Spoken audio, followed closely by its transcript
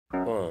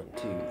1,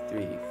 2,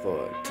 3,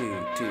 4.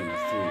 2, 2, 3,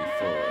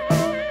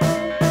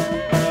 4.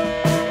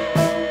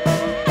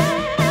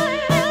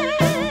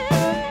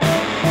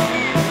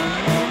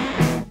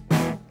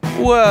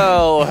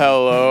 Well,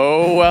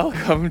 hello.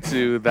 Welcome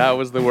to That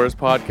Was the Worst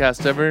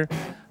Podcast Ever,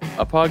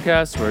 a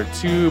podcast where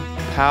two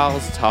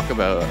pals talk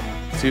about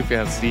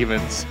Sufjan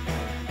Stevens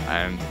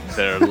and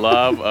their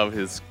love of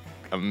his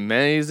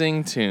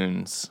amazing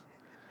tunes.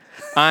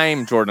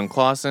 I'm Jordan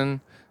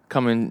Clausen,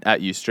 coming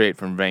at you straight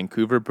from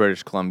Vancouver,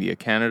 British Columbia,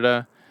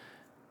 Canada.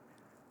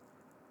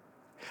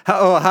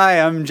 Oh, hi,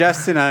 I'm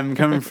Justin. I'm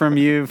coming from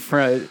you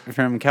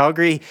from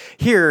Calgary,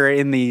 here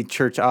in the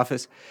church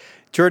office.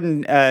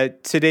 Jordan,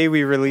 today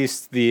we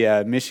released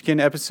the Michigan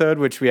episode,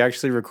 which we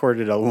actually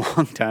recorded a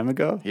long time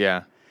ago.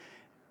 Yeah.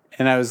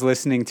 And I was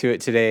listening to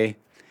it today.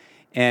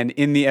 And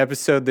in the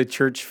episode, the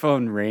church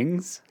phone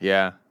rings.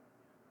 Yeah.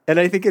 And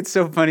I think it's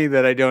so funny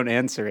that I don't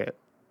answer it.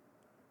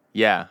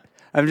 Yeah.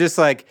 I'm just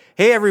like,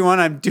 hey,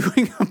 everyone, I'm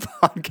doing a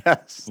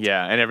podcast.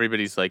 Yeah. And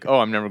everybody's like, oh,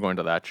 I'm never going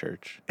to that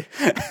church.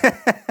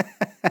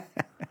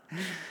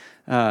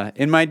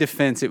 In my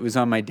defense, it was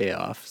on my day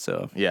off.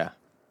 So, Yeah.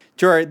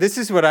 Jordan, this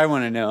is what I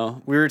want to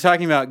know. We were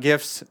talking about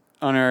gifts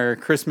on our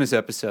Christmas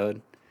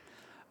episode.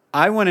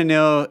 I want to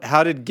know,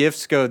 how did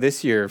gifts go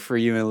this year for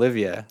you and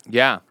Olivia?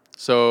 Yeah.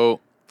 So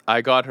I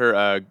got her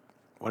a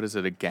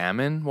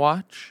Garmin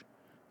watch?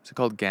 Is it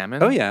called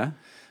Garmin? Oh, yeah.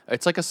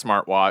 It's like a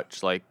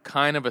smartwatch, like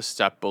kind of a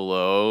step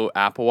below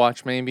Apple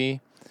Watch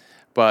maybe.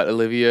 But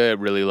Olivia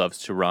really loves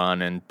to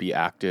run and be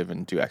active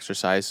and do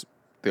exercise,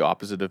 the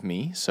opposite of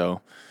me.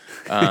 So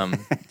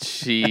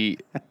she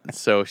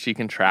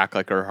can track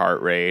like her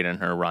heart rate and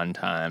her run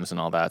times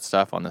and all that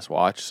stuff on this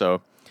watch.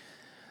 So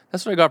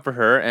that's what I got for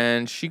her.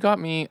 And she got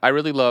me, I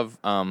really love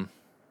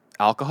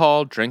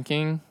alcohol,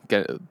 drinking,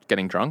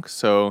 getting drunk.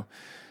 So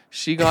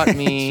she got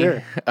me,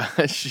 Sure.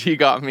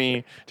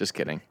 Just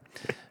kidding.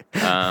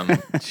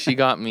 She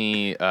got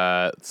me,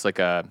 it's like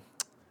a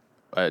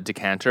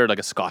decanter, like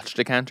a Scotch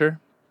decanter.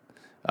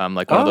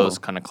 Like one of those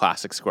kind of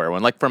classic square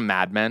one, like from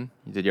Mad Men.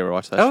 Did you ever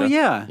watch that show? Oh,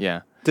 yeah.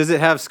 Yeah. Does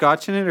it have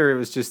scotch in it, or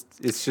it's just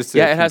a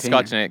Yeah, it has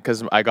container? scotch in it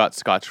because I got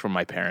scotch from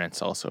my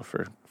parents also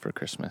for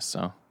Christmas.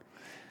 So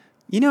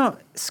You know,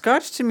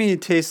 scotch to me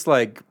tastes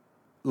like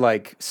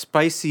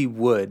spicy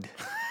wood.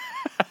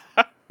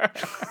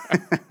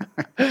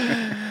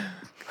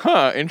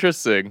 huh,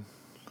 interesting.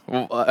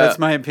 Well, That's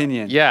my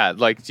opinion. yeah.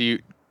 Like,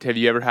 have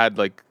you ever had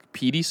like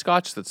peaty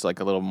scotch that's like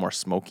a little more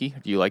smoky?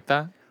 Do you like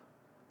that?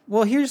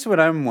 Well, here's what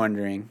I'm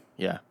wondering.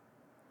 Yeah.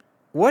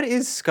 What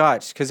is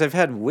scotch? Because I've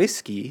had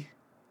whiskey.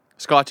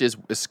 Scotch is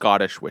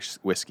Scottish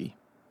whiskey.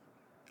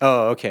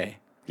 Oh, okay.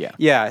 Yeah.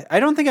 Yeah, I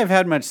don't think I've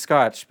had much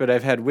scotch, but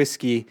I've had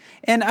whiskey,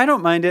 and I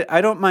don't mind it.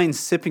 I don't mind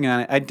sipping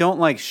on it. I don't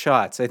like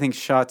shots. I think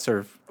shots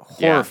are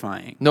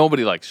horrifying.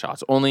 Nobody likes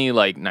shots. Only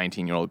like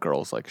 19-year-old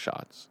girls like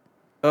shots.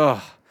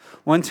 Ugh.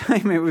 One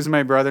time it was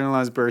my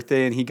brother-in-law's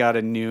birthday, and he got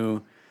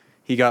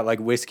like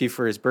whiskey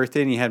for his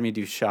birthday, and he had me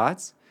do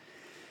shots.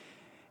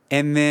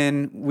 And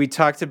then we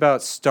talked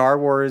about Star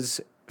Wars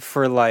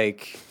for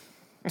like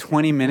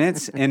 20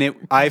 minutes, and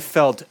I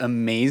felt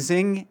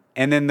amazing.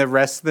 And then the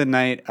rest of the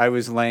night, I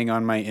was laying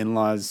on my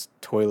in-laws'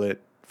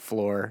 toilet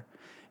floor,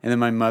 and then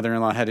my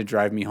mother-in-law had to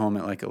drive me home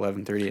at like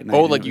 11:30 at night.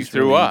 Oh, and like it you was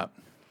threw really- up.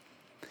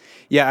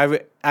 Yeah,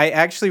 I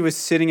actually was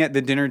sitting at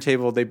the dinner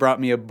table. They brought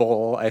me a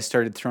bowl. I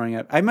started throwing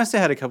up. I must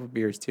have had a couple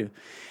beers too.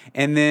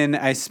 And then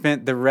I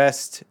spent the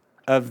rest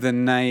of the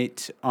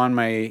night on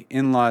my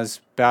in-laws'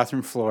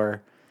 bathroom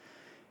floor.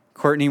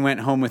 Courtney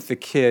went home with the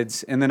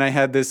kids, and then I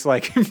had this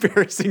like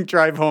embarrassing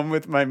drive home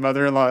with my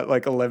mother-in-law at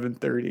like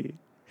 11:30.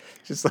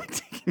 Just like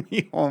taking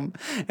me home.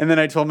 And then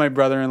I told my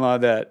brother-in-law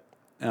that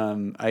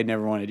I'd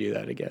never want to do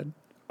that again.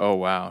 Oh,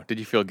 wow. Did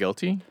you feel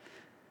guilty?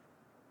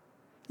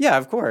 Yeah,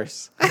 of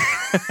course.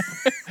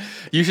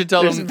 You should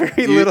tell There's them.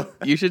 very little-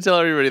 You should tell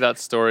everybody that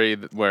story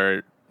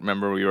where,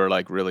 remember, we were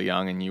like really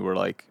young and you were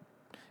like,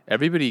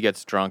 everybody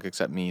gets drunk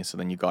except me. So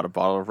then you got a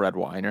bottle of red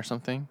wine or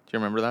something. Do you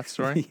remember that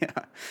story?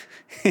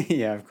 Yeah.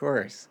 Yeah, of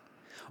course.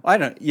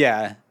 Well,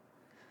 yeah.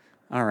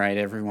 All right,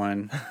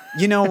 everyone.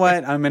 You know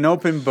what? I'm an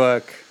open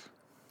book.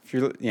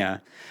 Yeah.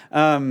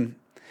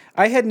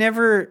 I had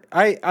never,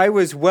 I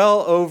was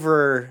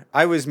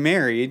I was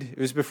married. It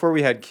was before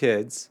we had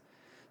kids.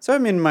 So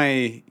I'm in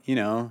my,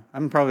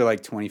 I'm probably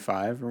like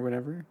 25 or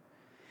whatever.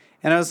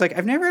 And I was like,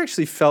 I've never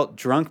actually felt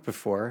drunk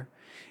before.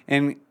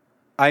 And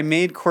I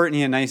made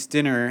Courtney a nice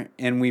dinner,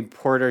 and we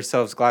poured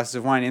ourselves glasses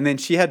of wine. And then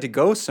she had to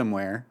go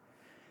somewhere.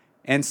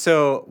 And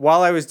so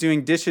while I was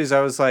doing dishes, I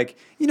was like,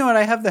 you know what?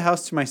 I have the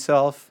house to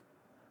myself.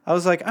 I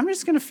was like, I'm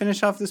just going to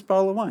finish off this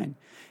bottle of wine.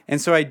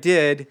 And so I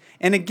did.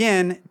 And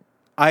again,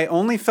 I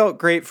only felt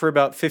great for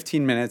about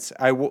 15 minutes.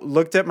 I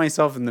looked at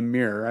myself in the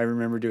mirror. I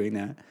remember doing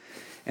that.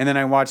 And then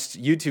I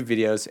watched YouTube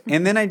videos.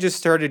 And then I just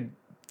started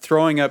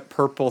throwing up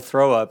purple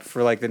throw up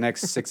for like the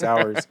next 6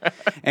 hours.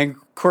 And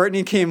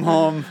Courtney came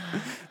home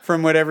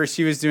from whatever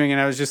she was doing, and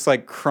I was just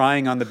like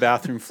crying on the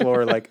bathroom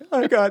floor like,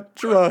 I got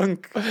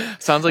drunk.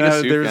 Sounds like a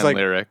Sufjan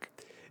lyric.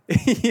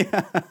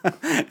 Yeah.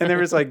 And there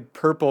was like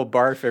purple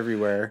barf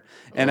everywhere.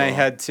 And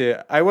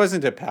I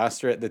wasn't a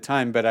pastor at the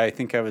time, but I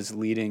think I was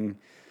leading,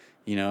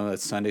 a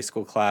Sunday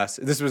school class.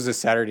 This was a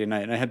Saturday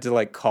night, and I had to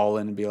like call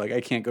in and be like,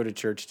 I can't go to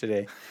church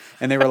today.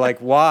 And they were like,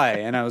 why?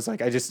 And I was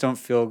like, I just don't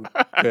feel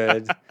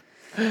good.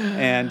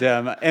 And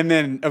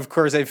then of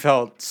course I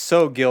felt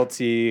so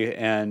guilty,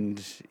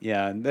 and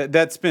yeah,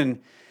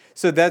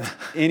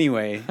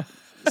 anyway.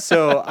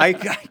 So I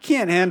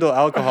can't handle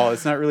alcohol.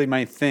 It's not really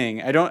my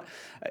thing.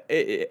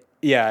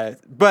 Yeah,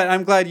 but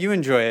I'm glad you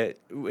enjoy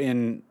it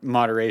in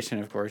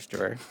moderation, of course,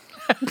 George.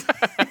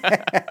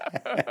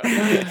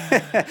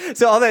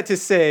 So all that to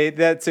say,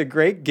 that's a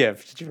great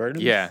gift,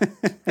 Jordan. Yeah,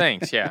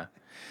 thanks. Yeah,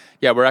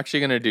 we're actually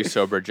gonna do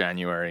sober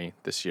January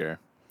this year.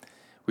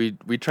 We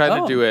try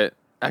to do it.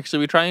 Actually,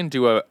 we try and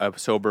do a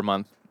sober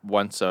month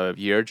once a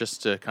year,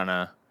 just to kind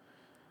of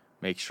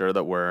make sure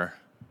that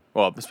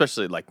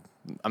especially like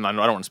I don't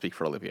want to speak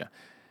for Olivia.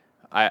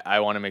 I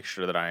want to make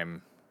sure that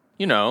I'm,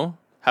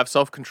 have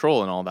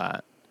self-control and all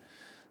that.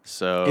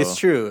 So it's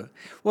true.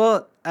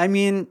 Well, I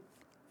mean,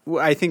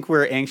 I think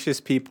we're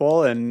anxious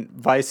people, and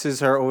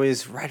vices are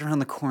always right around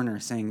the corner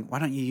saying, why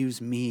don't you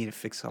use me to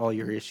fix all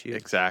your issues?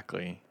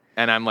 Exactly.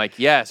 And I'm like,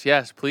 yes,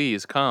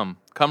 please, come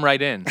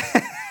right in.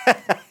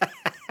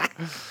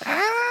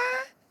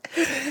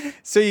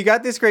 So you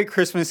got this great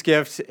Christmas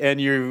gift, and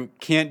you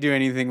can't do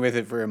anything with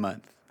it for a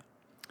month.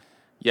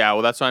 Yeah,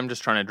 well, that's why I'm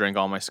just trying to drink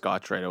all my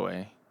scotch right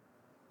away.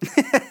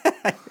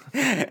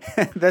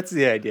 That's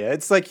the idea.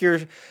 It's like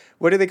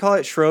what do they call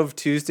it? Shrove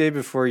Tuesday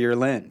before your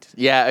Lent.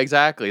 Yeah,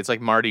 exactly. It's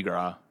like Mardi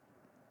Gras.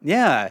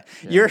 Yeah.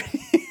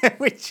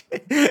 which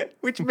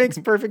makes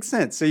perfect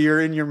sense. So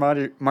you're in your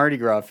Mardi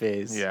Gras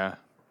phase. Yeah,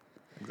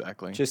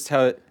 exactly. Just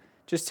how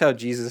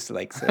Jesus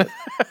likes it.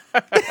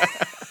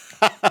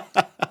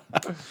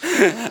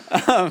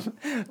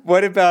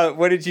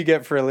 What did you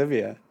get for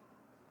Olivia?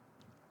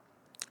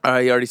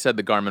 You already said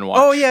the Garmin watch.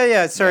 Oh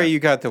yeah. Sorry, you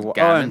got the. Oh,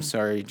 Garmin? I'm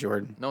sorry,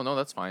 Jordan. No,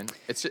 that's fine.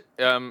 It's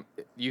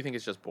you think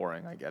it's just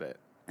boring. I get it.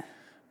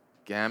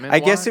 Garmin. I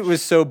guess it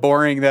was so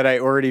boring that I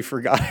already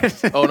forgot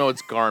it. Oh no,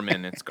 it's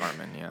Garmin. It's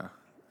Garmin. Yeah.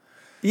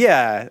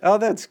 Yeah. Oh,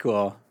 that's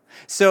cool.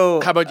 So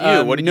how about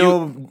you? What did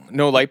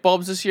no light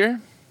bulbs this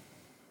year?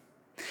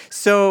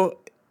 So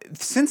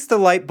since the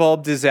light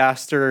bulb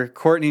disaster,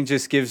 Courtney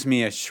just gives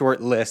me a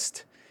short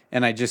list,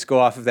 and I just go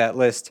off of that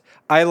list.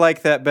 I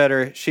like that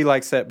better. She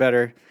likes that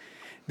better.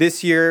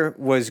 This year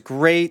was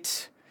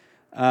great.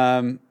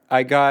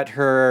 I got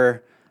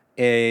her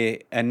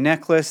a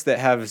necklace that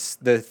has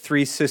the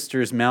Three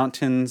Sisters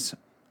Mountains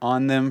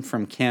on them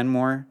from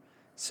Canmore.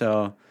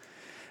 So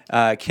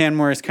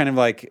Canmore is kind of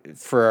like,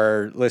 for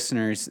our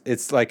listeners,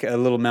 it's like a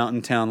little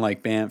mountain town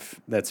like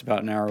Banff that's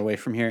about an hour away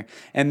from here.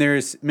 And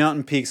there's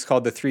mountain peaks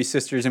called the Three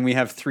Sisters, and we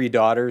have 3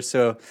 daughters.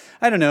 So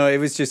I don't know. It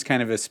was just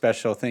kind of a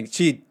special thing.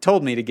 She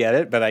told me to get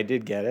it, but I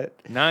did get it.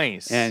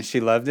 Nice. And she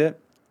loved it.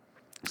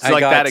 So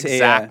like that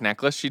exact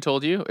necklace she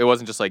told you? It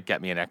wasn't just like,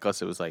 get me a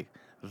necklace. It was like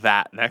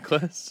that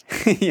necklace?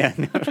 Yeah,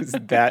 no, it was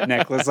that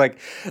necklace. Like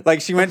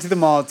she went to the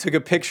mall, took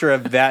a picture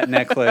of that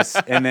necklace,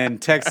 and then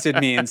texted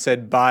me and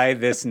said, buy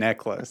this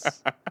necklace.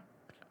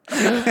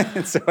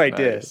 And so I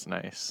did.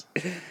 Nice.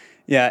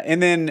 Yeah,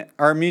 and then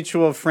our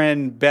mutual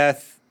friend,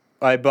 Beth,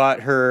 I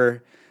bought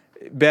her,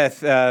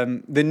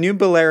 the New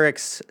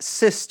Baleric's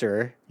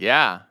sister.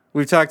 Yeah.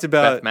 We've talked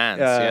about. Beth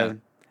Mans,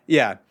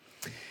 yeah.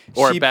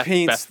 Or Beth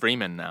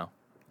Freeman now.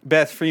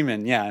 Beth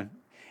Freeman, yeah.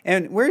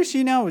 And where is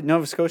she now?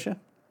 Nova Scotia?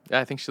 Yeah,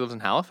 I think she lives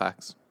in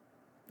Halifax.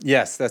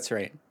 Yes, that's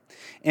right.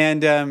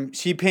 And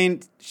she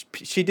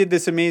did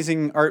this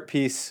amazing art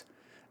piece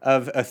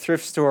of a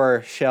thrift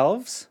store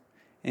shelves,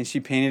 and she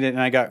painted it, and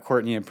I got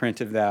Courtney a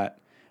print of that,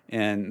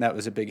 and that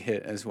was a big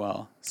hit as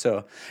well.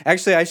 So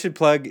actually, I should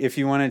plug, if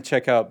you want to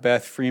check out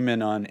Beth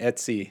Freeman on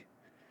Etsy.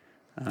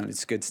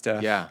 It's good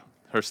stuff. Yeah,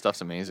 her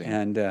stuff's amazing.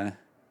 And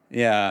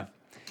yeah.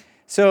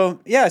 So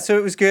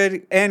it was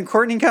good. And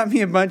Courtney got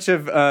me a bunch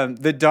of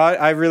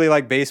I really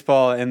like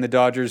baseball, and the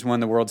Dodgers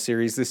won the World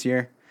Series this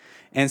year.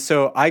 And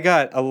so I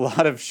got a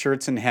lot of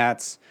shirts and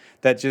hats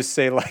that just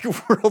say like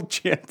world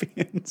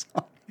champions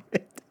on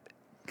it.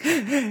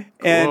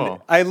 And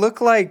Cool. I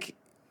look like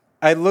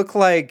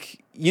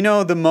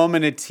the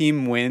moment a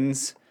team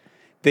wins,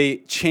 they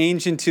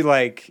change into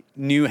like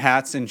new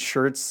hats and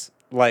shirts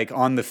like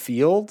on the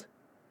field.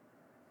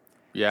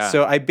 Yeah.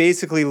 So I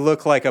basically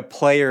look like a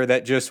player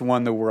that just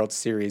won the World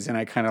Series, and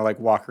I kind of like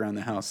walk around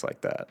the house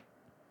like that.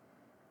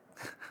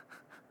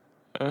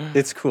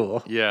 It's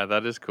cool. Yeah,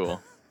 that is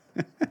cool.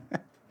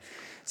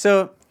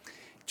 So,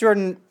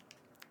 Jordan,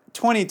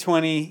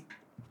 2020,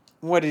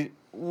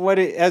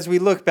 as we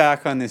look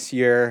back on this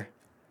year,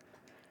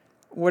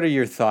 what are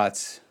your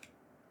thoughts?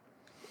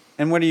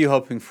 And what are you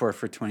hoping for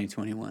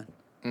 2021?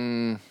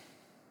 I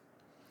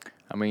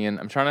mean,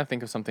 I'm trying to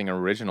think of something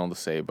original to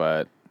say,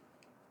 but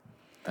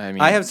I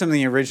mean, I have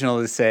something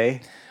original to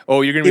say.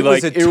 Oh, you're gonna be It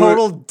like, was a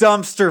total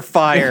dumpster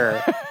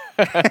fire.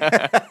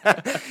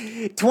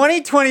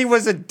 2020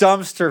 was a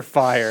dumpster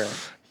fire.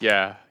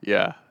 Yeah.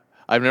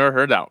 I've never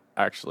heard that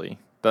actually.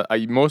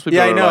 Most people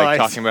Yeah, I are know, like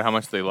talking about how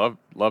much they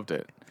loved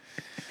it.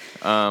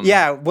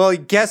 Yeah, well,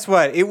 guess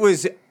what? It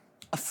was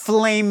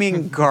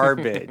flaming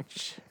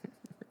garbage.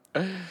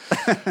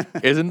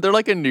 Isn't there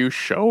like a new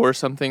show or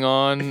something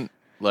on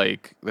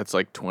like that's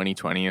like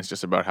 2020? It's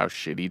just about how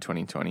shitty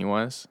 2020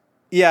 was.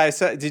 Yeah, I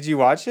saw. Did you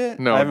watch it?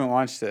 No, I haven't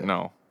watched it.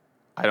 No,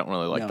 I don't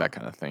really like No. that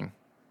kind of thing.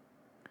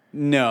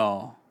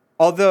 No.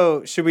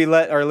 Although, should we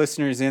let our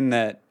listeners in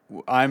that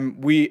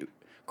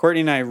Courtney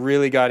and I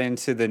really got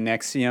into the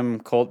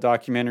NXIVM cult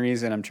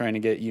documentaries, and I'm trying to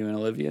get you and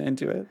Olivia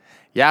into it.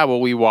 Yeah,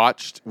 well, we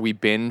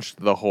binged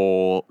the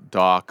whole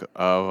doc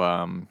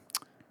of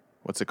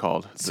what's it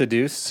called?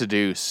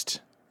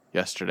 Seduced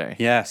yesterday.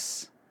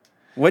 Yes.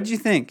 What'd you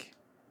think?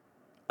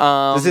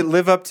 Um, Does it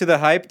live up to the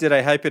hype? Did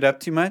I hype it up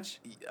too much?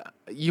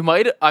 You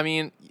might. I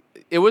mean,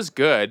 it was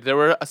good. There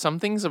were some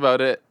things about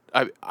it.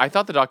 I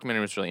thought the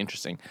documentary was really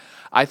interesting.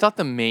 I thought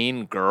the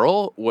main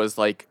girl was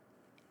like.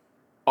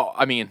 Oh,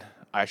 I mean,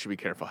 I should be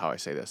careful how I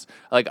say this.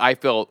 Like, I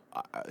felt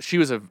she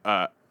was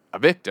a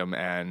victim,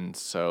 and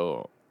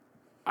so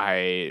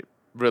I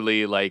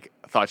really like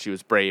thought she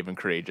was brave and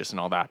courageous and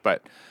all that.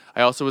 But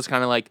I also was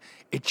kind of like,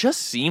 it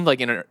just seemed like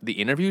in the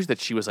interviews that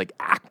she was like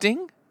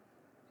acting.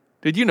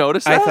 Did you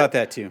notice that? I thought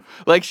that too.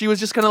 Like she was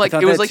just kind of like,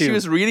 thought it was that like she too.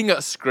 was reading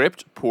a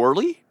script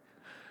poorly.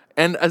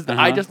 And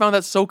I just found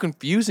that so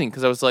confusing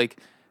because I was like,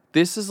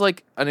 this is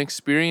like an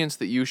experience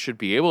that you should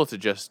be able to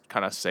just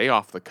kind of say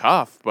off the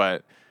cuff.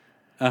 But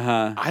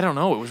I don't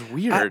know. It was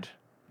weird.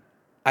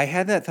 I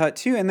had that thought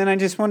too. And then I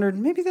just wondered,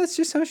 maybe that's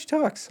just how she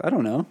talks. I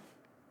don't know.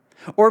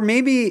 Or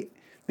maybe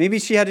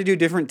she had to do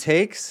different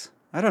takes.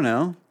 I don't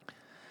know.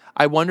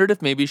 I wondered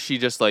if maybe she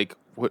just like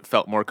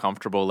felt more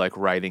comfortable like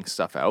writing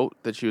stuff out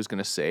that she was going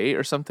to say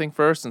or something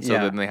first. And so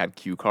then they had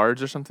cue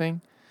cards or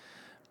something.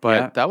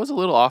 But that was a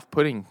little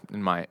off-putting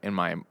in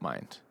my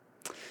mind.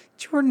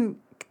 Jordan,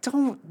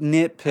 don't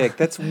nitpick.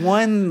 That's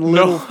one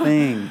little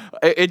thing.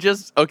 It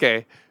just,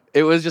 okay.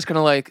 It was just kind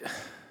of like,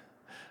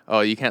 oh,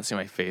 you can't see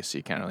my face, so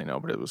you can't really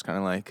know. But it was kind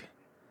of like,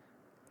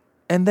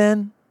 and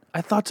then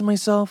I thought to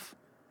myself,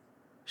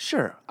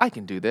 sure, I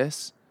can do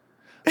this.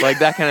 Like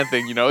that kind of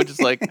thing, you know,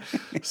 just like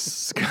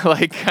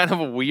kind of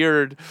a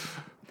weird.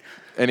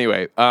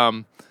 Anyway,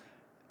 I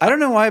don't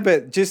know why,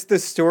 but just the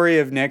story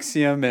of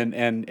NXIVM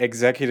and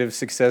executive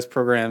success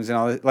programs and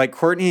all that. Like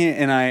Courtney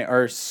and I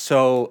are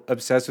so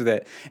obsessed with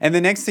it. And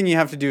the next thing you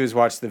have to do is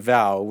watch The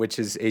Vow, which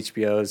is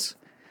HBO's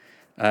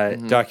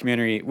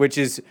documentary, which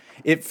is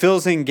it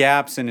fills in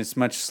gaps and it's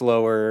much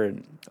slower.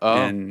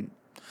 And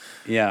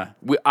yeah,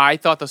 I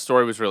thought the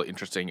story was really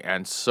interesting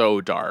and so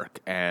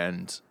dark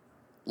and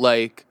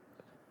like.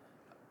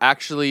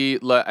 Actually,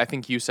 I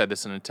think you said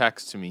this in a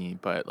text to me,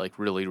 but like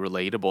really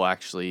relatable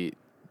actually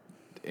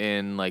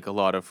in like a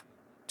lot of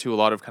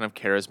kind of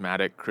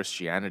charismatic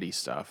Christianity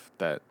stuff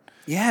that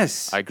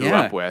I grew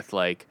up with.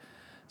 Like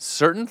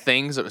certain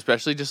things,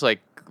 especially just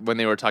like when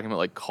they were talking about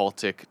like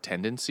cultic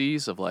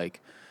tendencies of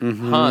like,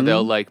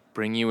 they'll like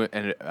bring you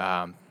and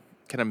kind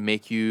of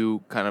make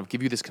you kind of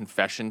give you this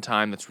confession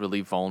time that's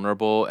really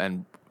vulnerable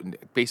and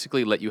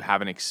basically let you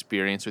have an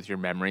experience with your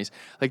memories.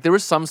 Like there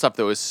was some stuff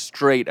that was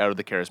straight out of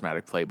the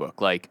charismatic playbook.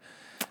 Like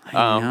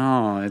I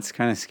know, it's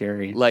kind of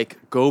scary. Like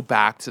go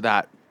back to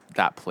that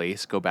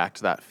place, go back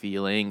to that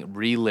feeling,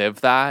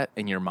 relive that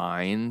in your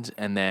mind,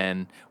 and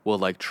then we'll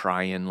like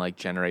try and like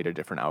generate a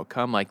different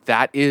outcome. Like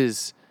that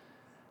is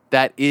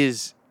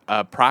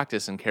a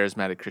practice in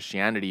charismatic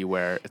Christianity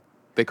where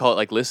they call it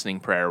like listening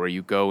prayer, where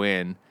you go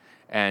in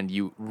and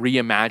you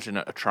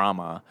reimagine a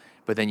trauma,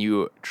 but then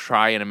you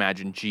try and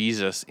imagine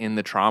Jesus in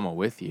the trauma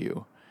with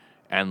you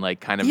and like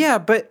kind of...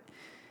 Yeah,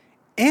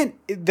 and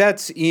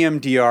that's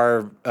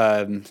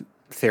EMDR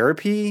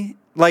therapy.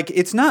 Like,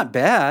 it's not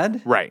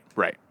bad. Right.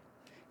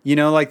 You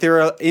know, like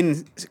there are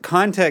in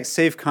context,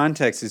 safe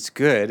context, it's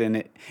good, and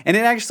it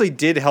actually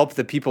did help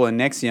the people in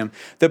NXIVM.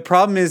 The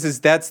problem is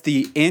that's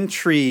the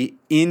entry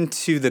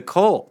into the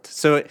cult.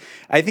 So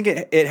I think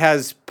it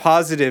has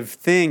positive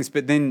things,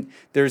 but then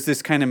there's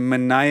this kind of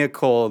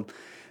maniacal,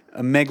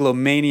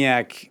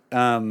 megalomaniac,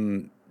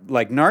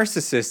 like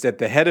narcissist at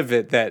the head of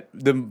it. That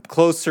the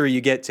closer you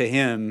get to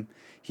him,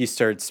 he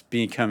starts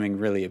becoming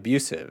really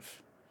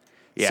abusive.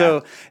 Yeah.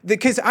 So,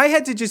 because I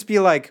had to just be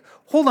like,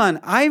 hold on,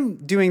 I'm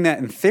doing that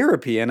in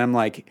therapy. And I'm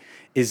like,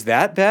 is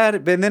that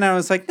bad? But then I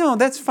was like, no,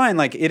 that's fine.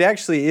 Like, it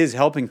actually is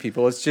helping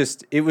people. It's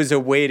just, it was a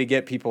way to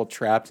get people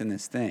trapped in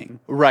this thing.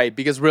 Right.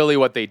 Because really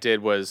what they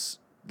did was,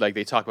 like,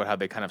 they talk about how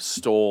they kind of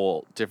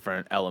stole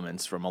different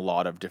elements from a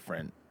lot of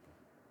different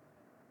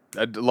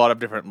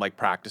like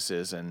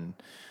practices and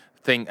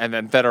and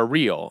then that are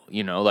real,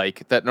 you know,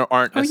 like that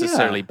aren't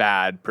necessarily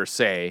bad per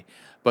se.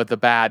 But the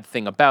bad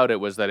thing about it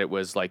was that it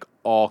was like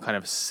all kind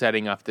of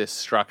setting up this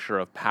structure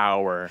of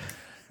power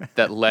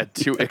that led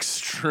to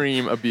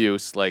extreme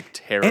abuse, like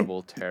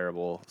terrible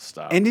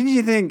stuff. And didn't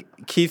you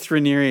think Keith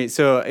Raniere?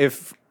 So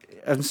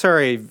I'm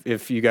sorry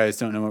if you guys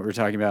don't know what we're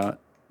talking about,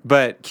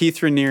 but Keith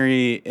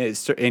Raniere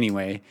is,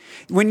 anyway,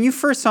 when you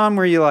first saw him,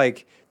 were you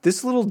like,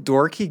 this little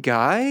dorky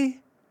guy?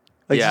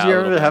 Like, Yeah, did you a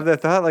little ever have bit.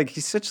 that thought? Like,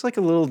 he's such like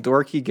a little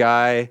dorky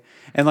guy,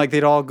 and like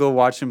they'd all go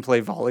watch him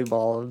play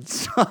volleyball and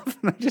stuff.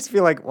 And I just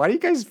feel like, why do you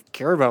guys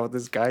care about what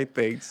this guy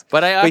thinks?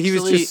 But he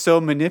was actually- just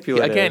so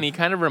manipulative. Again, he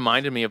kind of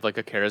reminded me of like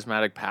a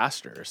charismatic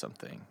pastor or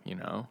something, you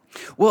know?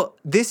 Well,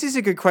 this is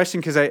a good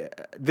question because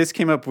this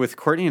came up with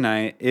Courtney and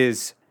I.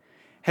 Is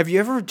have you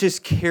ever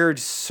just cared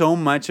so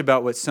much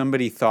about what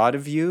somebody thought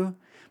of you,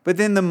 but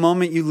then the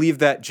moment you leave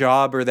that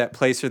job or that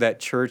place or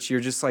that church, you're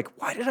just like,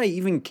 why did I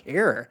even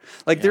care?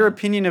 Like their Yeah.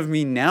 opinion of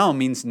me now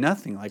means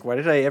nothing. Like, why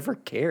did I ever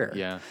care?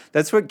 Yeah.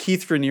 That's what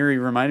Keith Raniere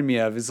reminded me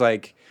of. Is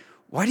like,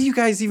 why do you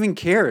guys even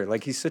care?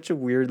 Like he's such a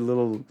weird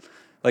little,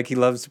 like he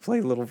loves to play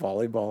little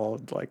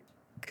volleyball. Like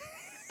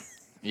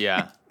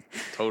Yeah,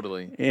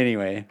 totally.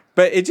 anyway,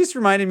 but it just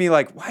reminded me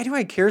like, why do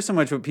I care so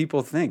much what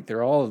people think?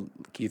 They're all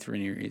Keith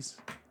Raniere's.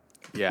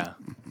 Yeah.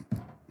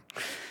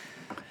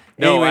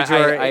 No, Anyway,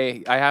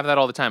 Jordan, I have that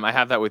all the time. I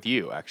have that with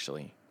you,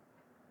 actually.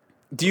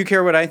 do you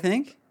care what I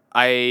think?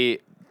 I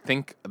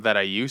think that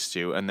I used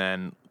to, and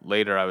then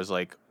later I was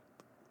like,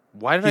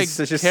 why did He's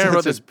I such a- care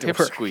about such this a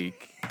dork. pipsqueak?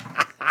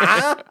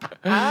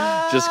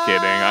 Just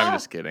kidding. I'm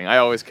just kidding. I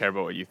always care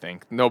about what you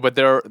think. No, but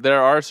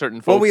there are certain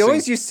folks. Well, we in-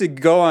 always used to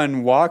go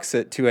on walks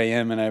at 2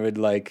 a.m. and I would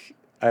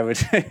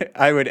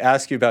I would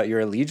ask you about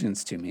your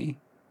allegiance to me.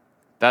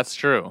 That's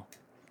true.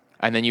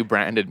 And then you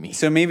branded me.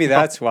 So maybe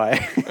that's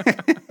why.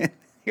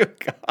 Oh,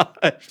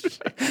 gosh.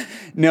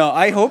 No,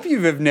 I hope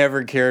you have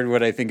never cared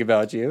what I think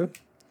about you.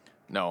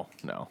 No.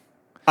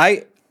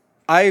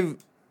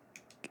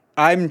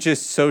 I'm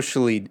just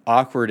socially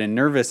awkward and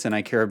nervous, and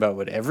I care about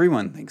what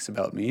everyone thinks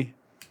about me.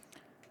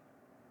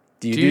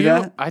 Do you do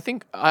that? I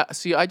think.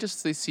 See, I just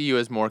see you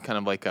as more kind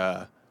of like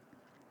a.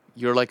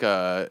 You're like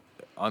a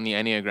on the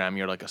Enneagram.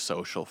 You're like a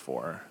social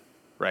 4,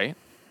 right?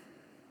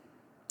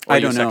 Or I are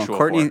you don't know. sexual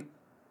Courtney 4?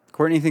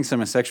 Courtney thinks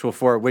I'm a sexual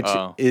 4, which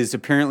Oh. is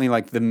apparently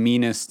like the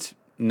meanest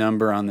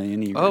number on the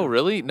Enneagram. Oh,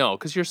 really? No,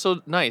 because you're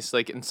so nice.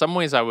 Like in some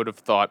ways, I would have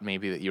thought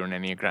maybe that you're an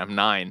Enneagram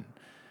 9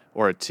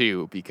 or a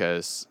 2,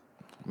 because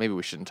maybe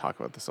we shouldn't talk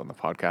about this on the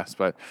podcast,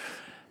 but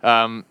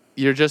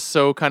you're just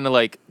so kind of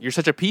like, you're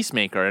such a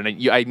peacemaker,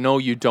 and I know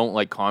you don't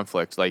like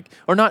conflict, like,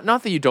 or not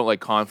that you don't like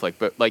conflict,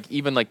 but like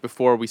even like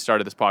before we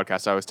started this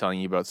podcast, I was telling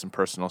you about some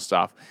personal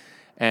stuff,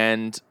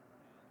 and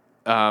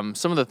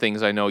some of the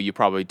things I know you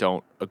probably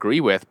don't agree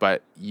with,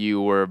 but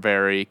you were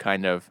very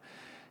kind of,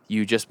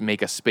 you just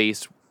make a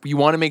space. You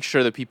want to make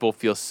sure that people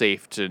feel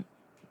safe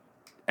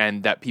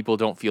and that people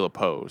don't feel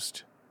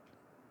opposed.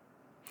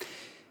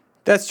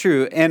 That's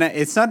true. And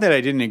it's not that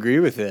I didn't agree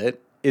with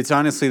it. It's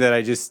honestly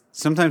that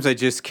sometimes I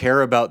just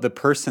care about the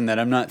person, that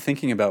I'm not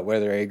thinking about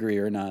whether I agree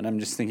or not. I'm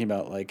just thinking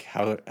about like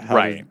how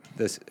Right.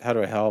 how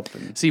do I help?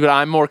 And, See, but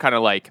I'm more kind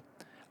of like,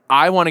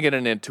 I want to get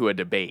into a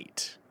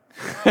debate.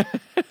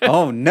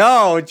 oh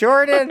no,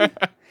 Jordan.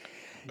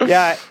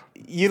 Yeah,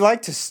 you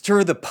like to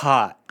stir the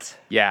pot.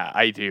 Yeah,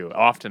 I do.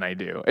 Often I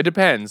do. It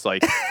depends.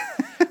 Like,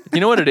 you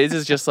know what it is?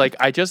 Is just like,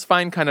 I just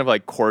find kind of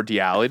like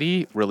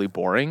cordiality really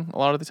boring a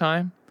lot of the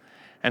time.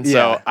 And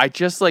so Yeah. I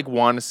just like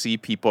want to see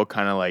people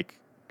kind of like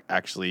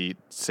actually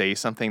say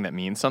something that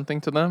means something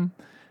to them.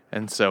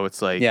 And so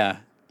it's like, Yeah.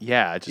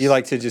 just, You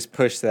like to just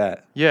push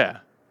that. yeah,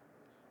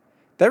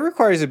 That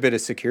requires a bit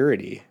of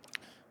security.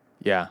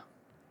 yeah.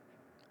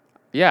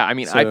 Yeah, I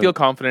mean, I So- feel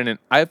confident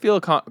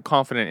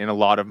confident in a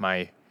lot of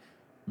my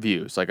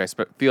views. Like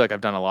feel like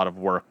I've done a lot of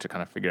work to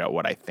kind of figure out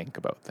what I think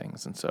about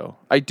things, and so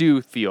I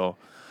do feel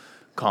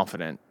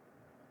confident.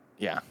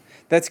 Yeah.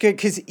 That's good,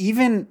 because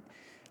even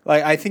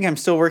like I think I'm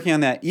still working on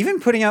that. Even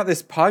putting out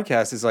this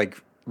podcast is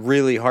like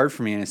really hard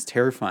for me, and it's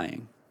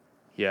terrifying.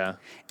 Yeah.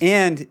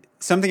 And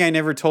something I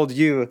never told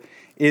you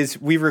is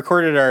we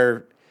recorded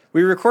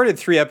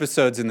 3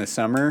 episodes in the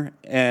summer,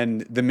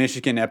 and the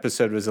Michigan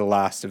episode was the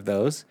last of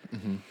those.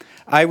 Mm-hmm.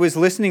 I was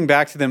listening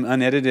back to them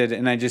unedited,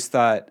 and I just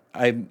thought,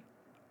 I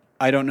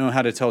don't know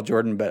how to tell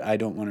Jordan, but I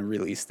don't want to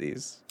release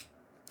these.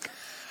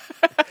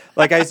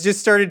 Like, I just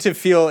started to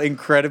feel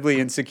incredibly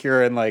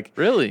insecure and like,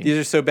 Really? these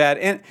are so bad.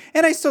 And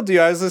I still do.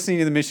 I was listening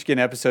to the Michigan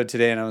episode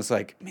today, and I was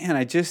like, man,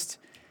 I just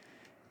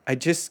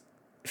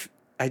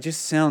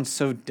sound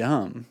so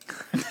dumb.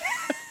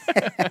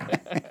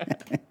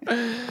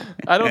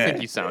 I don't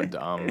think you sound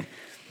dumb.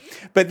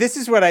 But this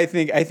is what I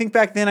think. I think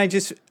back then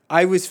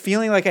I was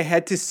feeling like I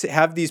had to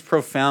have these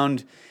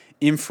profound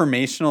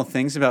informational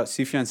things about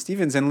Sufjan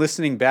Stevens, and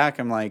listening back,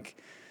 I'm like,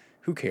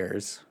 who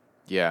cares?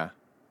 Yeah.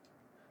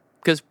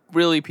 Because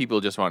really, people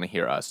just want to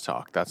hear us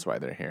talk. That's why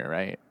they're here,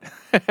 right?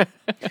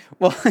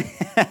 Well,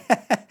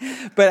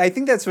 but I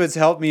think that's what's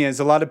helped me is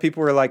a lot of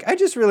people were like, I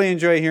just really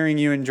enjoy hearing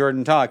you and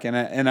Jordan talk. And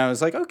I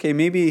was like, okay,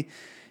 maybe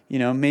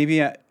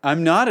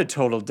I'm not a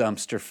total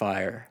dumpster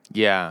fire.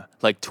 Yeah.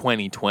 Like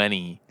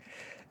 2020.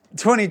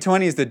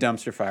 2020 is the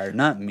dumpster fire,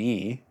 not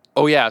me.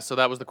 Oh, yeah. So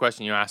that was the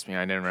question you asked me.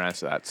 I didn't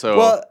answer that. So,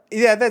 Well,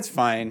 yeah, that's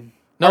fine.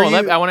 no, Are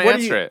I want to what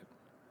do answer it.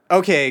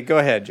 Okay, go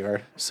ahead,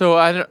 Jor. So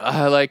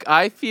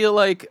I feel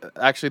like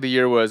actually the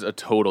year was a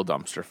total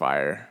dumpster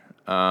fire.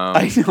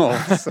 I know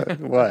so it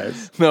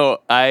was. No,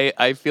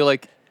 I feel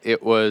like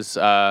it was.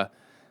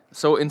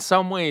 So in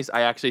some ways,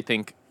 I actually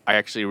think I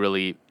actually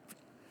really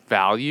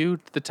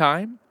valued the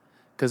time,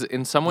 because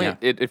in some way Yeah.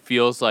 it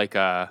feels like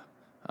I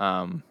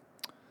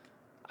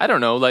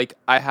don't know, like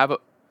I have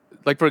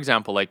like, for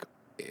example, like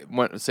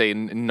when, say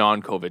in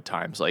non-COVID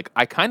times, like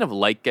I kind of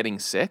like getting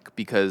sick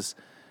because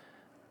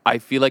I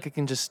feel like I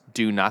can just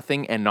do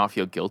nothing and not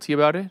feel guilty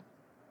about it.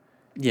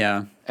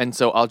 Yeah. And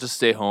so I'll just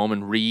stay home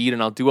and read,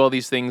 and I'll do all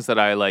these things that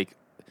I like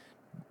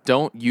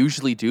don't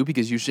usually do,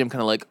 because usually I'm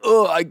kind of like,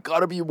 oh, I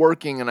gotta be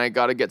working and I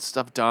gotta get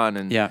stuff done.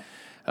 And Yeah.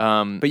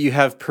 But you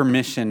have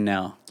permission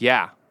now.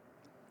 yeah.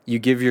 You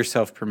give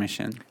yourself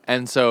permission.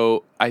 And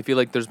so I feel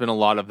like there's been a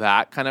lot of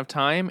that kind of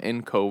time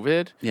in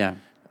COVID, Yeah.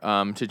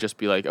 to just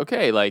be like,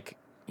 okay, like,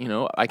 you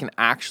know, I can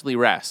actually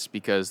rest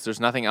because there's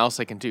nothing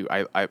else I can do.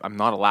 I'm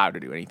not allowed to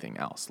do anything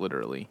else,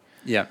 literally.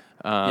 Yeah.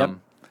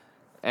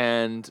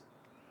 And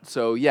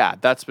so, yeah,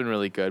 that's been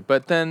really good.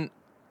 But then,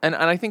 and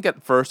I think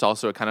at first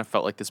also it kind of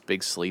felt like this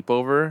big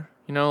sleepover,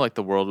 you know, like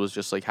the world was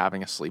just like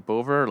having a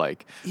sleepover.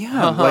 Like,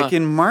 Yeah. Like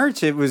in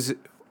March, it was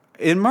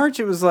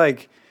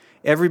like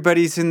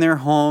everybody's in their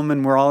home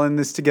and we're all in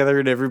this together,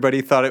 and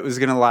everybody thought it was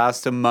going to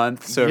last a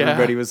month. So Yeah.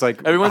 everybody was like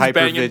everyone's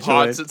banging hyper-vigilant.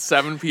 pots at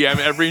 7 p.m.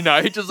 every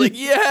night, just like,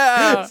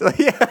 yeah. So,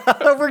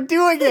 yeah, we're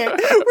doing it.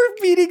 We're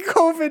beating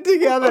COVID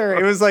together.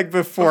 It was like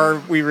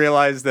before we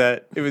realized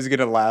that it was going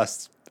to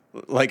last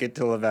like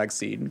until a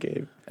vaccine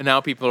came. And now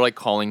people are like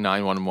calling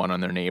 911 on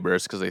their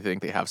neighbors because they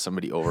think they have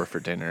somebody over for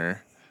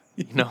dinner.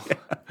 You know,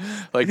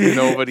 like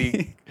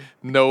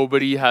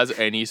nobody has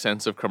any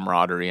sense of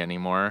camaraderie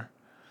anymore.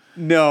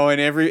 No,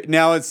 and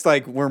now it's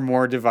like we're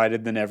more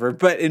divided than ever.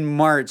 But in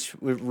March,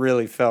 it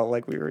really felt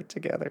like we were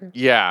together.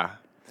 Yeah.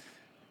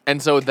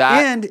 And so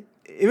that. And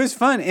it was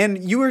fun.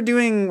 And you were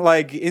doing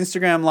like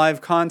Instagram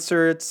live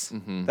concerts.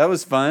 Mm-hmm. That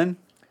was fun.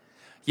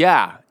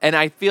 Yeah. And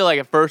I feel like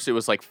at first it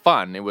was like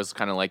fun. It was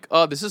kind of like,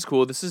 oh, this is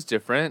cool. This is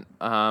different.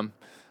 I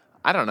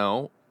don't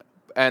know.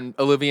 And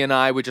Olivia and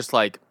I would just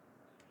like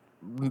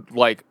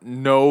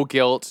no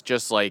guilt,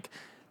 just like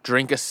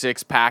drink a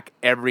 6-pack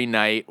every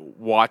night,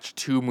 watch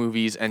 2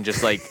 movies, and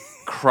just like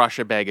crush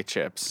a bag of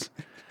chips.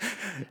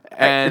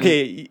 And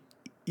Okay,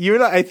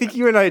 I think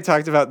you and I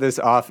talked about this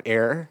off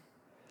air,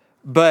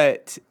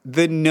 but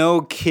the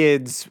no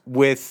kids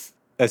with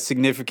a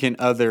significant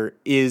other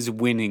is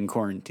winning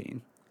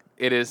quarantine.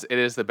 it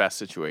is the best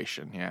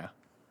situation. Yeah.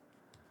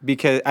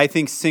 Because I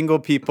think single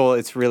people,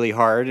 it's really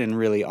hard and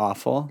really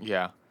awful.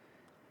 Yeah.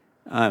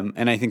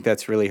 And I think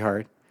that's really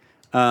hard.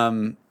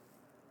 And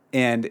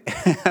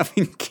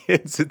having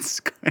kids, it's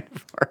kind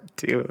of hard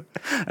too.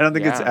 I don't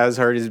think it's Yeah. as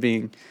hard as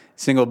being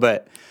single,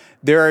 but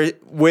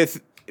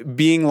with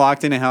being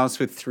locked in a house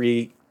with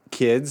 3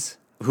 kids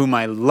whom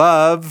I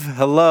love.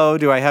 Hello,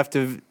 do I have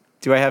to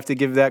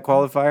give that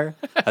qualifier?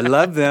 I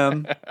love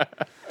them.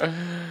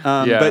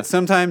 Yeah. But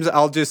sometimes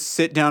I'll just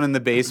sit down in the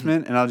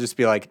basement and I'll just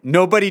be like,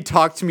 nobody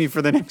talk to me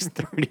for the next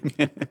 30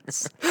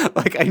 minutes.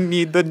 Like, I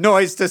need the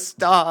noise to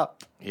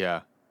stop.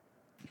 Yeah.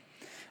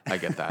 I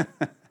get that.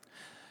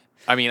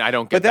 I mean, I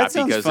don't But get that that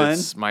sounds because fun.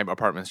 it's my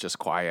apartment's just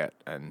quiet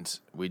and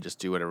we just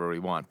do whatever we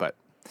want. But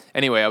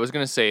anyway, I was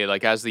going to say,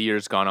 like, as the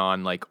years gone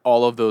on, like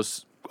all of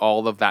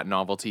that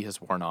novelty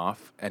has worn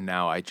off. And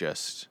now I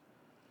just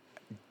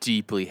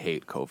deeply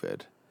hate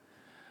COVID.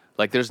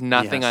 Like, there's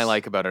nothing I Yes.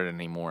 like about it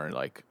anymore.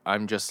 Like,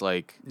 I'm just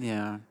like,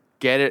 Yeah.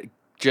 get it,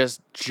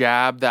 just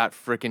jab that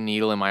freaking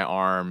needle in my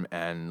arm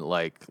and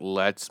like,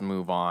 let's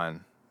move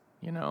on,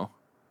 you know?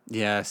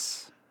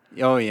 Yes.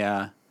 Oh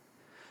yeah.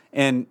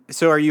 And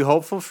so are you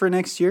hopeful for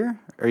next year?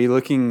 Are you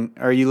looking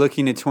at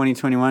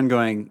 2021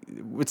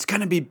 going, it's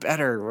going to be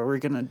better? What we're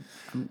going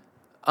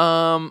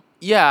to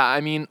Yeah, I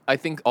mean, I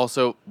think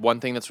also one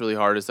thing that's really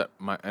hard is that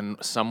in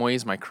some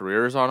ways my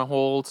career is on a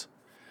hold.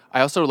 I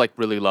also like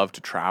really love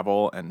to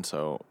travel, and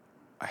so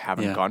I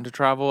haven't Yeah. gone to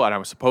travel, and I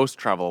was supposed to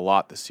travel a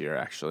lot this year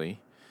actually.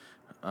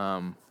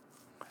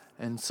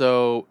 And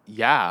so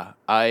yeah,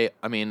 I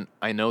mean,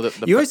 I know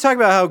that You always talk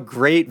about how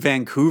great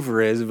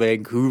Vancouver is.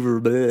 Vancouver,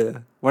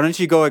 bleh. Why don't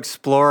you go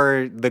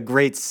explore the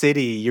great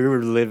city you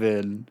live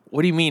in?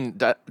 What do you mean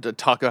to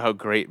talk about how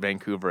great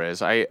Vancouver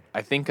is? I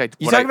think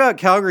You talk about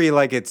Calgary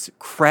like it's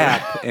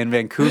crap, and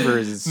Vancouver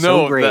is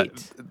so great.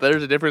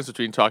 There's a difference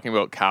between talking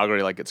about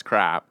Calgary like it's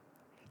crap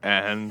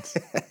and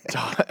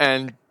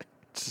and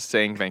just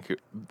saying Vancouver.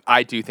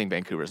 I do think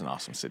Vancouver is an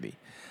awesome city.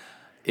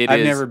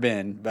 I've never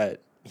been, but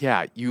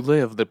Yeah, you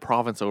live the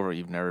province over.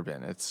 You've never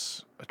been.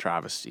 It's a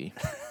travesty.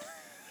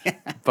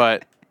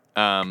 But,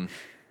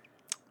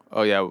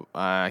 oh yeah,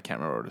 I can't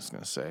remember what I was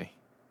gonna say.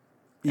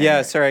 yeah,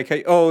 Anyway. sorry.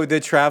 The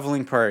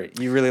traveling part.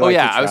 You really Oh like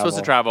yeah, to I was supposed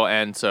to travel. travel,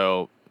 and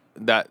so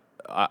that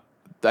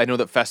I know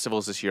that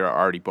festivals this year are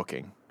already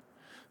booking.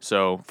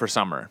 So for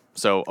summer,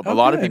 so a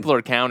lot of good. people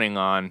are counting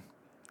on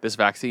this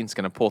vaccine's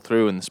going to pull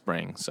through in the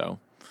spring. So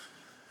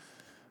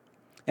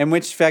And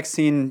which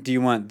vaccine do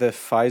you want? The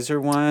Pfizer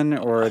one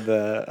or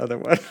the other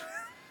one?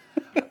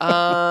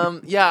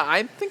 yeah,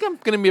 I think I'm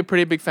going to be a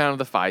pretty big fan of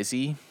the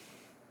Pfizer.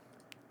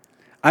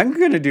 I'm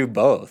going to do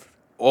both.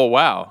 Oh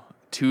wow,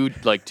 two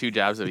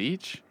jabs of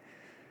each.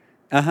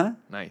 Uh-huh.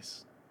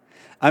 Nice.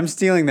 I'm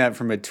stealing that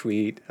from a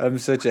tweet. I'm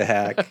such a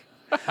hack.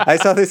 I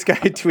saw this guy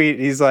tweet.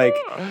 He's like,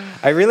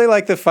 I really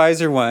like the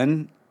Pfizer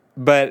one,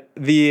 but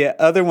the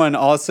other one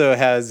also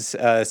has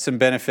some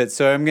benefits.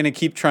 So I'm going to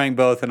keep trying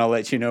both, and I'll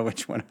let you know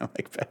which one I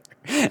like better.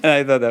 And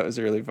I thought that was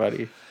really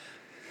funny.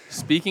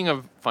 Speaking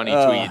of funny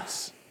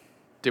tweets,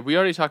 did we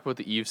already talk about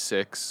the Eve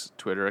 6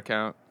 Twitter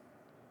account?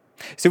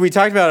 So we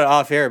talked about it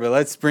off air, but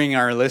let's bring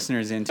our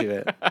listeners into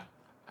it.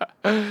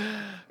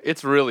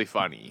 It's really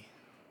funny.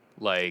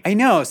 Like, I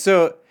know.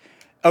 So,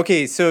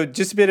 okay. So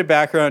just a bit of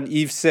background.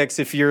 Eve 6.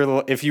 If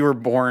you were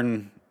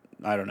born,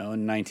 I don't know,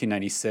 in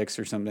 1996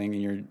 or something,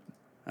 and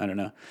I don't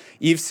know.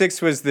 Eve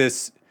 6 was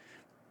this,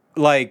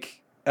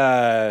 like,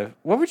 what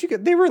would you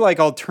get? They were like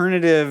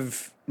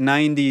alternative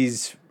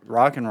 90s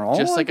rock and roll.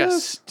 just I like a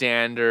guess?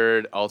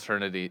 standard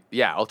alternative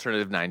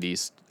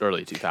 90s,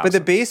 early 2000s. But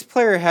the bass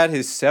player had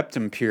his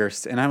septum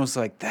pierced, and I was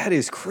like, that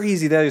is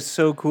crazy. That is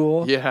so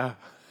cool. Yeah.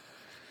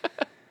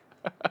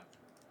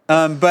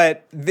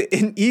 But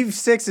Eve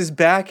 6 is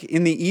back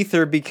in the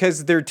ether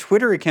because their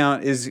Twitter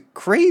account is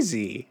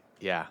crazy.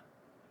 Yeah.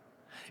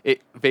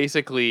 It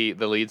basically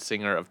the lead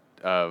singer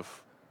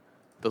of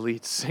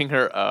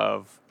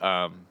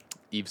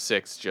Eve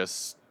 6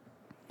 just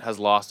has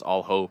lost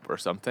all hope or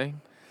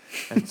something.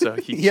 And so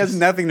He has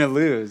nothing to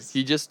lose.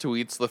 he just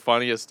tweets the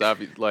funniest stuff.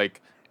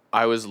 Like,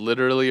 I was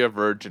literally a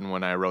virgin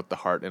when I wrote the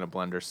Heart in a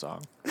Blender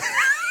song.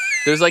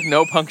 There's like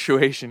no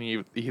punctuation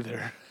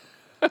either.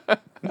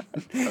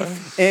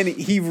 And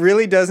he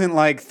really doesn't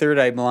like Third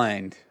Eye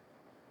Blind.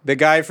 The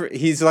guy,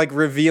 he's like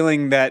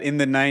revealing that in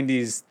the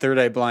 90s, Third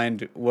Eye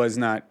Blind was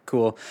not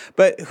cool.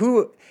 But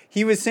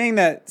he was saying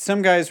that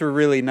some guys were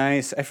really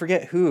nice. I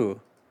forget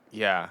who.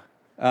 Yeah.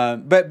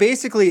 But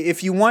basically,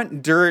 if you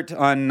want dirt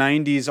on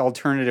 90s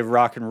alternative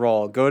rock and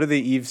roll, go to the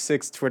Eve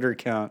 6 Twitter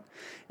account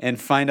and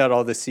find out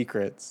all the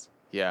secrets.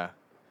 Yeah.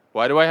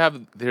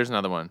 Here's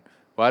another one.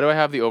 Why do I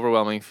have the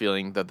overwhelming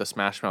feeling that the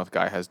Smash Mouth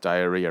guy has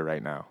diarrhea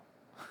right now?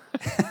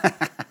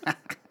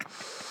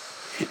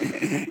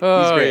 He's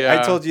great.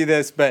 I told you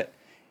this, but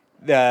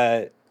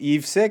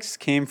Eve 6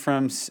 came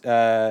from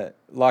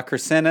La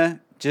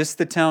Crescenta, just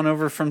the town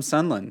over from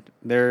Sunland.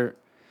 They're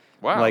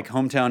like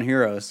hometown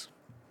heroes.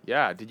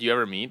 Yeah. Did you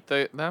ever meet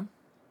them?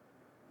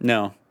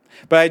 No.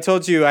 But I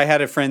told you I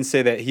had a friend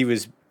say that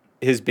his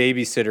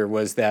babysitter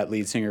was that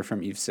lead singer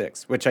from Eve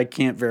 6, which I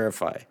can't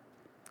verify.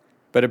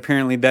 But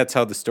apparently that's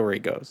how the story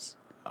goes.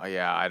 Oh,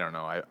 yeah. I don't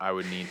know. I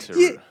would need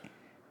to...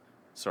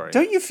 Sorry.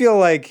 Don't you feel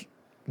like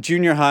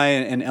junior high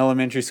and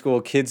elementary school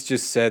kids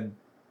just said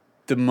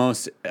the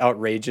most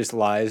outrageous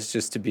lies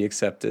just to be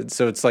accepted?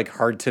 So it's like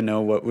hard to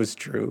know what was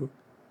true.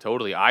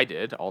 Totally. I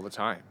did all the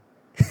time.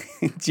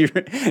 Do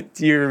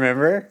you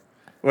remember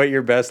what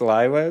your best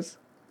lie was?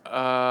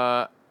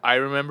 I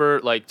remember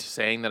like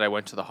saying that I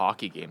went to the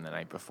hockey game the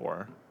night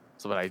before,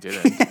 so but I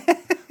didn't.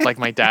 Like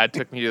my dad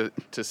took me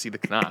to see the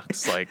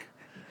Canucks. Like,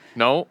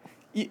 no.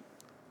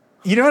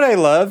 You know what I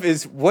love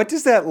is what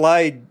does that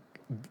lie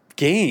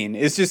gain?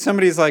 It's just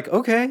somebody's like,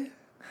 okay,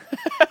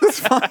 that's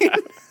fine.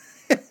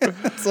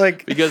 It's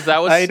like because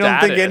that was I don't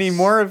think status. any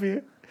more of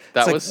you.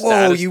 That it's was like, whoa,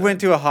 status you then.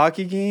 went to a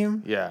hockey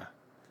game? Yeah.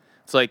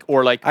 It's like,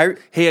 or like,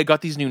 hey, I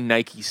got these new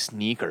Nike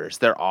sneakers.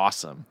 They're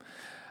awesome.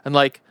 And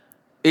like,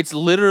 it's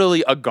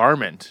literally a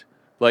garment.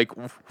 Like,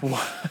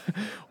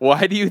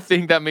 why do you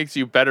think that makes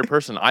you a better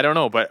person? I don't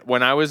know. But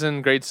when I was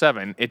in grade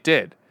 7, it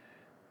did.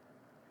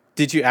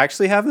 Did you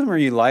actually have them or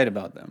you lied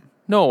about them?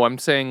 No, I'm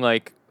saying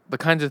like the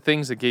kinds of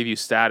things that gave you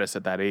status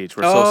at that age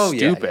were Oh, so yeah,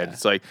 stupid. yeah.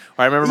 It's like,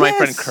 I remember my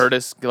friend Yes.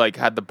 Curtis like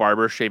had the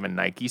barber shave a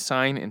Nike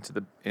sign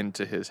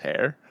into his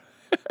hair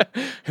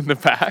in the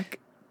back.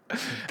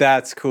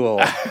 That's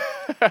cool.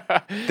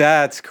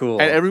 That's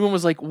cool. And everyone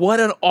was like, what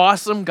an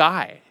awesome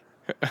guy.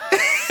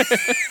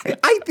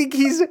 I think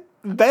he's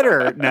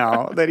better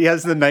now that he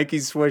has the Nike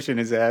swoosh in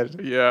his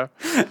head. Yeah.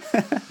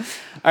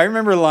 I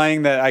remember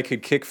lying that I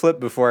could kickflip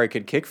before I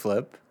could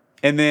kickflip.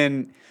 And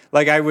then,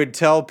 like, I would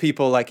tell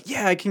people, like,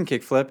 yeah, I can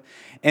kickflip.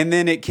 And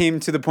then it came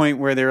to the point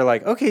where they were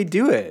like, okay,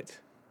 do it.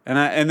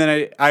 And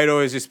then I'd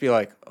always just be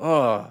like,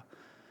 oh,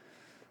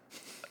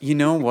 you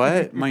know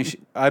what?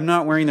 I'm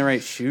not wearing the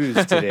right shoes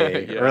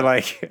today. Yeah. Or,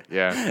 like,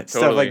 Yeah,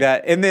 stuff totally. like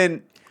that. And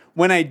then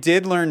when I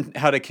did learn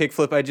how to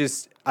kickflip,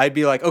 I'd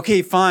be like,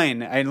 okay,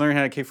 fine. I learned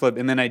how to kickflip.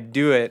 And then I'd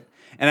do it.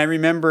 And I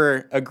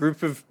remember a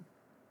group of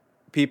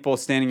people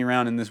standing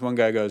around, and this one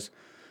guy goes,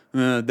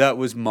 that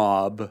was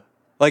mob.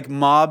 Like,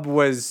 mob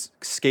was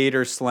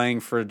skater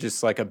slang for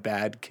just, like, a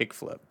bad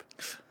kickflip.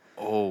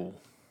 Oh.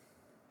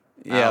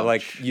 Yeah, Ouch.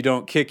 like, you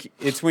don't kick...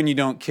 It's when you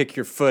don't kick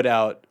your foot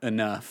out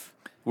enough.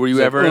 Were you It's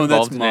like, ever oh,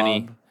 that's involved in any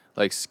mob.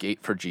 like Skate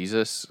for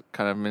Jesus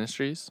kind of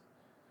ministries?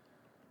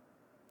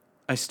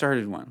 I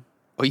started one.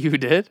 Oh, you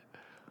did?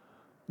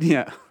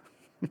 Yeah.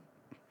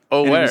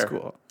 Oh, And where? it was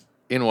cool.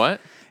 In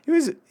what?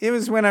 It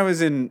was when I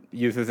was in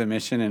Youth with a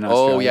Mission in Oh,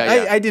 Australia.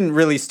 yeah, yeah. I didn't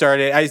really start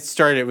it. I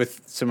started it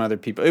with some other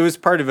people. It was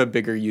part of a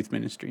bigger youth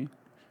ministry.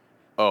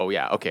 Oh,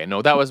 yeah. Okay.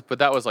 No, that was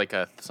like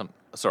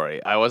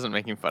sorry, I wasn't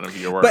making fun of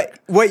your work. But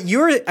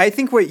I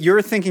think what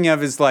you're thinking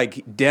of is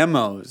like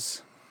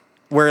demos.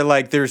 where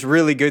like there's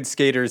really good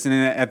skaters, and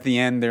then at the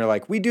end they're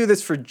like, "We do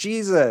this for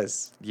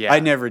Jesus." Yeah. I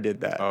never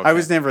did that. Okay. I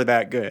was never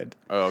that good.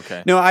 Oh,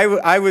 okay. No,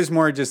 I was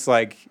more just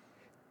like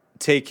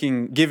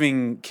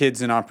giving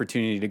kids an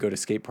opportunity to go to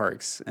skate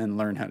parks and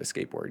learn how to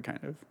skateboard, kind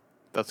of.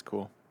 That's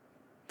cool.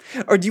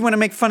 Or do you want to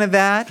make fun of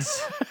that?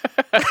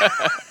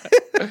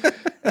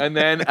 And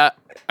then,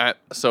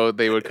 so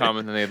they would come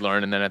and then they'd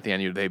learn, and then at the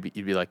end you'd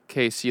be like,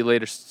 "Okay, see you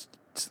later,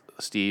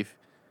 Steve.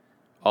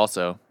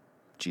 Also,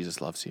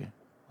 Jesus loves you,"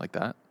 like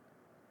that.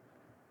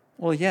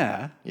 Well,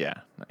 yeah, Yeah,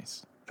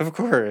 nice. of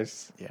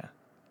course. Yeah,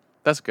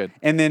 that's good.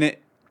 And then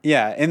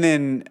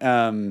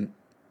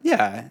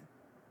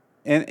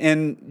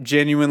and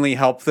genuinely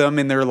help them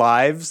in their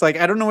lives. Like,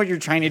 I don't know what you're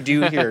trying to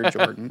do here,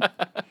 Jordan.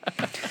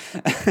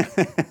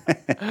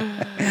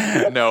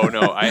 No,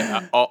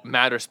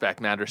 mad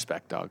respect,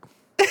 dog.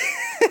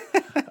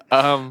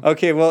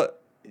 Okay, well,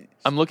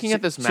 I'm looking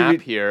at this should map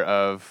we- here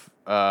of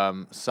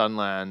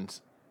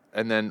Sunland,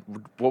 and then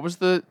what was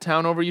the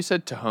town over? You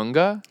said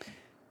Tahunga,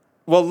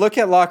 well, look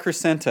at La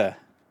Crescenta.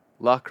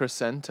 La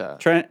Crescenta.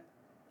 Try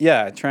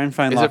and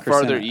find Is La it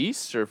farther Crescenta.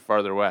 east or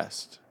farther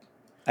west?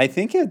 I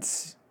think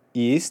it's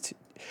east.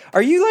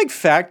 Are you like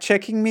fact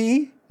checking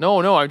me? No,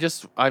 I'm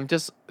just kind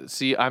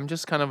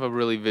of a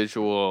really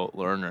visual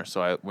learner.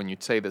 So when you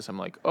say this, I'm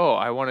like, oh,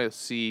 I want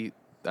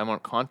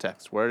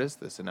context. Where is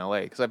this in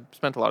LA? Because I've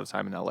spent a lot of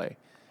time in LA.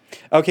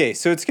 Okay,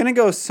 so it's gonna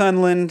go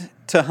Sunland,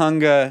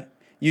 Tahunga.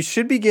 You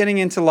should be getting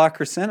into La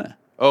Crescenta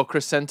Oh,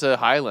 Crescenta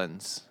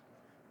Highlands.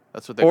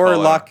 That's what they or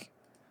call it.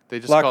 They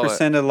just La call it.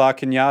 Crescenta, La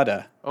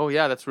Cañada. Oh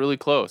yeah, that's really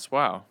close.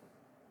 Wow,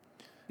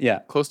 Yeah.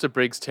 close to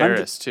Briggs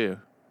Terrace too.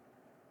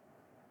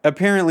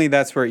 Apparently,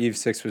 that's where Eve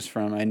 6 was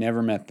from. I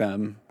never met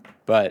them,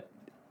 but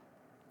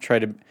tried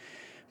to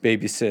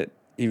babysit.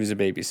 He was a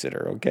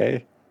babysitter,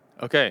 okay?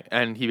 Okay,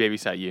 and he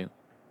babysat you.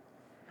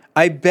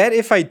 I bet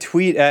if I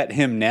tweet at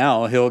him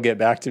now, he'll get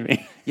back to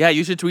me. Yeah,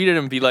 you should tweet at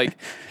him and be like,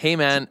 "Hey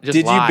man, just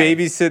Did lie." you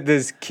babysit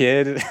this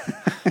kid?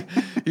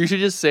 You should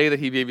just say that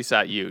he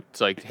babysat you.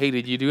 It's like, "Hey,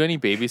 did you do any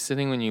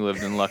babysitting when you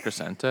lived in La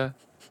Crescenta?"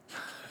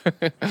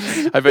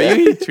 I bet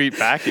you he'd tweet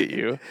back at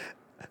you.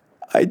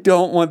 I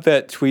don't want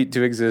that tweet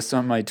to exist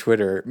on my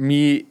Twitter.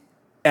 Me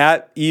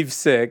at Eve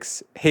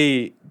 6.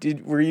 Hey,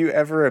 were you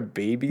ever a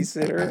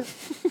babysitter?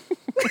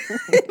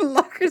 In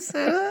La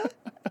Crescenta?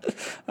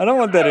 I don't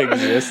want that to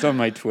exist on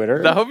my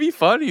Twitter. That would be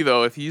funny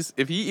though. If he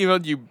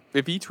emailed you,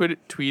 if he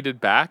tweeted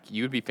back,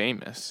 you would be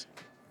famous.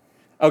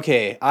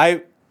 Okay,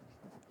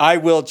 I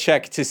will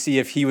check to see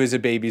if he was a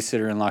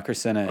babysitter in La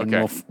Crescenta, and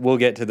Okay. we'll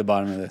get to the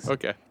bottom of this.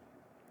 Okay,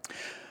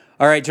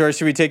 All right, George,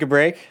 should we take a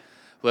break?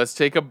 let's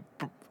take a.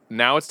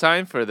 Now it's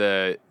time for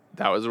the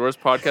That Was the Worst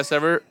Podcast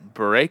Ever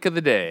break of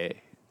the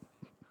day.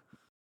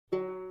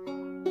 Okay,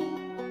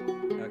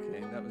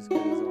 that was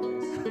good as always.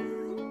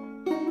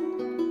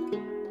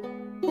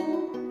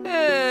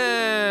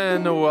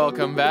 And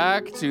welcome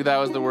back to That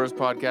Was the Worst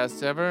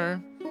Podcast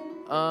Ever.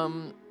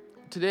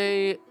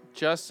 Today,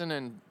 Justin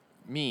and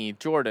me,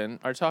 Jordan,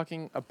 are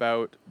talking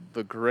about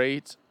the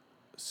great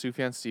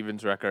Sufjan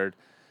Stevens record,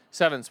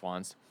 Seven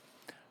Swans.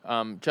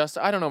 I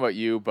don't know about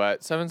you,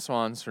 but Seven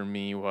Swans for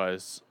me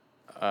was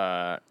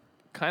kind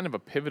of a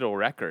pivotal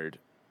record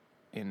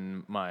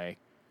in my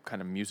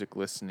kind of music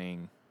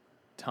listening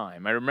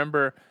time. I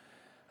remember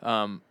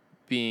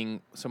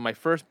my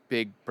first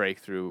big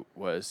breakthrough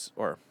was,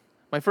 what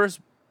I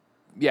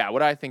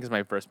think is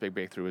my first big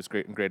breakthrough was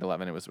in grade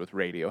 11. It was with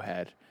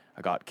Radiohead.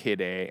 I got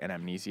Kid A and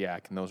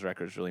Amnesiac, and those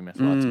records really meant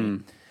a lot to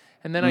me.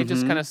 And then I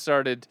just kind of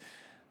started,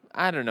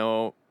 I don't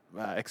know,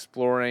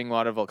 exploring a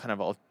lot of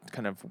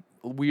kind of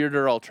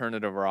weirder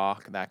alternative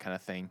rock, that kind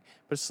of thing.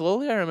 But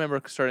slowly I remember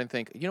starting to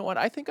think, you know what?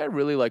 I think I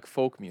really like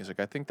folk music.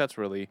 I think that's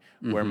really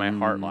where my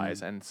heart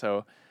lies. And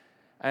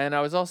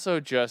I was also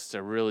just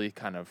a really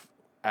kind of,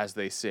 as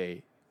they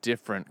say,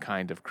 different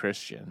kind of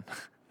Christian.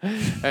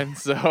 And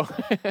so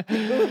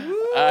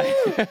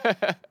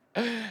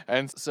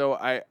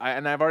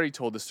I've already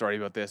told the story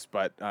about this,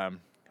 but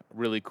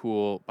really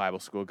cool Bible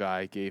school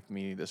guy gave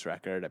me this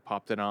record. I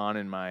popped it on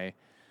in my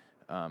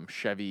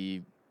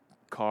Chevy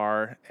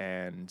car,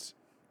 and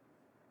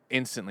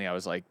instantly I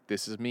was like,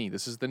 this is me.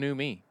 This is the new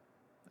me.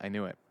 I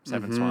knew it.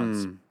 Seven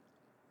Swans.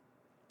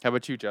 How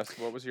about you, Jess?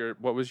 What was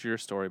your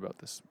story about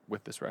this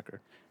with this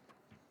record?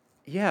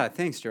 Yeah,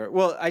 thanks, George.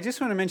 Well, I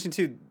just want to mention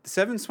too,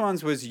 Seven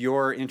Swans was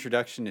your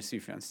introduction to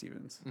Sufjan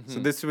Stevens. So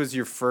this was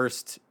your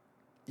first.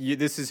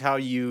 This is how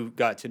you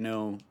got to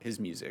know his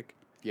music.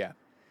 Yeah.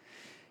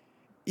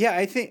 Yeah,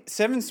 I think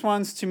Seven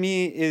Swans to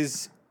me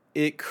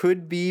it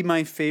could be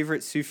my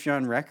favorite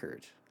Sufjan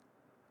record.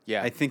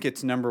 Yeah. I think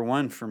it's number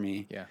one for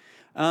me. Yeah.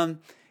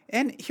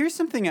 And here's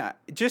something,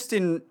 just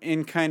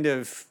in kind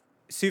of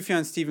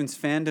Sufjan Stevens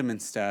fandom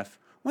and stuff,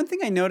 one thing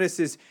I notice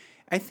is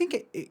I think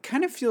it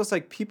kind of feels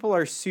like people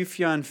are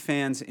Sufjan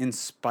fans in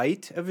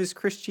spite of his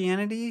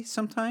Christianity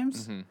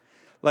sometimes.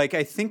 Like,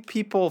 I think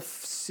people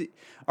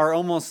are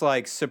almost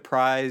like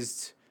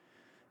surprised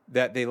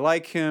that they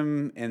like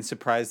him and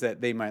surprised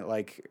that they might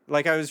like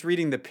I was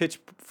reading the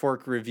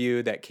Pitchfork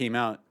review that came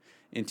out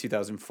in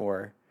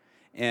 2004.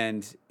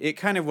 And it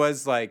kind of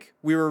was like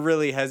we were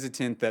really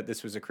hesitant that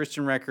this was a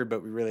Christian record,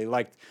 but we really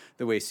liked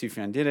the way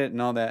Sufjan did it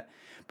and all that.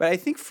 But I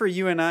think for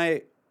you and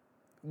I,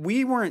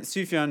 we weren't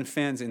Sufjan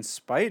fans in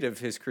spite of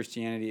his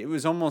Christianity. It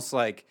was almost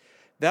like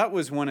that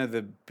was one of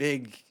the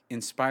big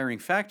inspiring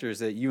factors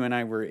that you and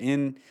I were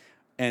in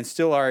and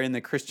still are in the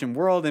Christian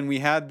world. And we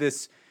had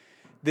this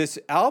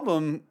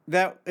album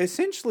that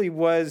essentially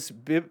was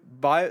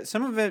by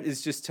some of it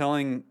is just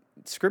telling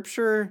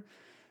scripture.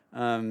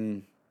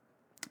 It's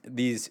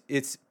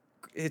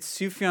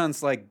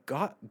Sufjan's like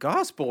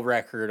gospel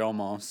record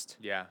almost.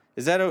 Yeah.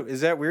 Is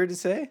that weird to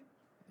say?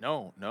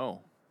 No.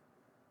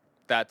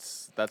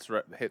 That's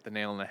hit the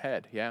nail on the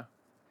head. Yeah.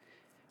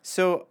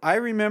 So I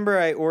remember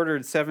I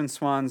ordered Seven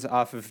Swans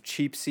off of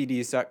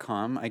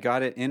cheapcds.com. I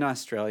got it in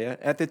Australia.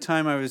 At the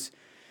time I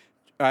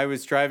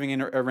was driving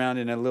around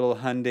in a little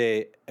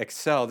Hyundai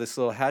Excel, this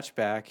little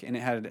hatchback, and it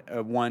had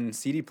a one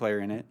CD player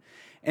in it.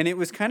 And it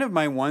was kind of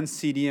my one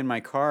CD in my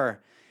car.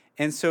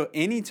 And so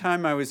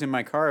anytime I was in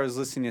my car, I was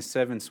listening to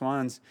Seven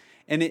Swans,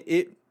 and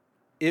it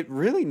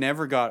really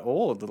never got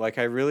old. Like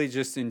I really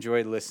just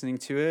enjoyed listening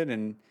to it,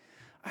 and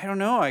I don't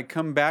know, I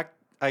come back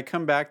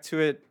to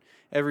it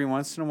every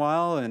once in a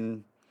while,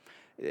 and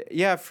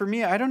yeah, for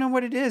me, I don't know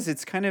what it is.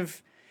 It's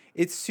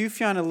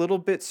Sufjan a little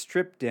bit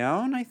stripped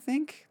down, I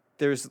think.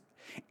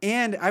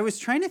 And I was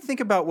trying to think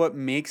about what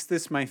makes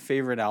this my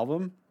favorite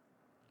album,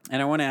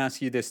 and I want to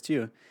ask you this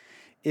too,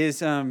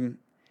 is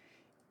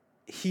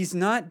he's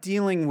not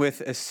dealing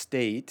with a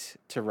state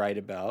to write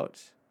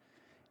about.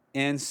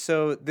 And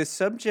so the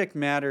subject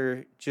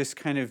matter just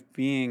kind of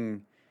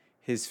being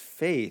his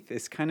faith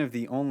is kind of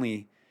the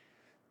only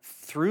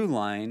through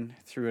line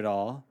through it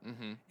all.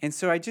 Mm-hmm. And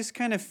so I just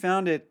kind of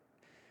found it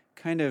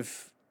kind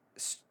of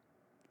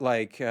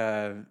like,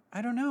 I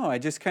don't know, I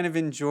just kind of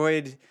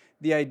enjoyed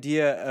the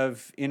idea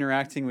of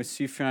interacting with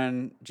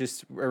Sufjan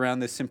just around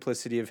the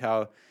simplicity of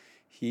how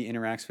he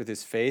interacts with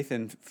his faith.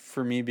 And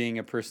for me being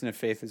a person of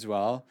faith as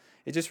well,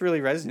 it just really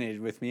resonated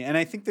with me. And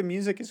I think the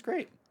music is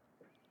great.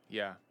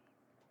 Yeah,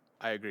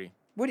 I agree.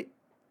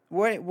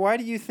 Why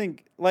do you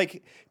think,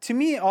 like, to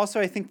me also,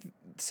 I think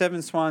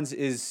Seven Swans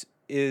is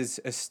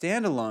a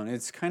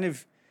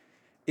standalone.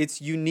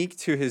 It's unique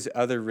to his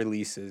other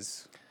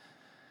releases.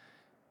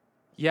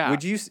 Yeah.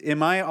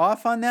 Am I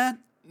off on that?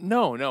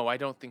 No, I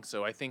don't think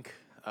so. I think,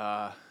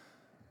 so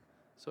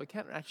I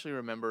can't actually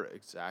remember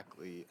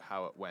exactly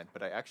how it went,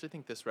 but I actually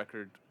think this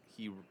record,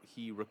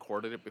 he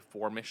recorded it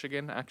before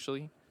Michigan,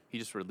 actually. He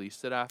just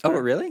released it after. Oh,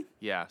 really?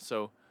 Yeah,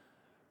 so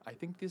I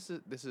think this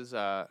is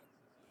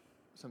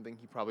something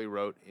he probably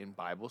wrote in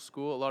Bible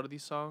school, a lot of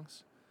these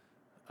songs.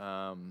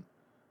 And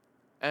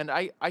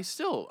I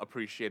still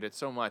appreciate it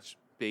so much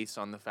based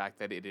on the fact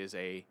that it is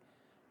a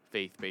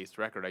faith-based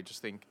record. I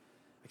just think,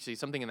 actually,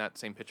 something in that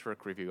same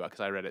Pitchfork review, because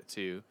I read it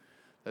too,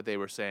 that they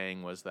were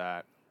saying was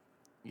that,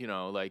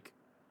 like,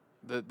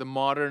 the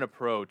modern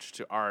approach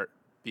to art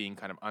being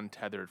kind of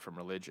untethered from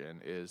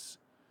religion is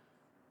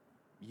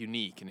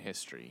unique in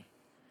history.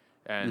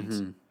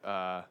 And,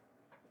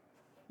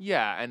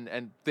 yeah,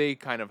 and they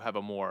kind of have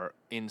a more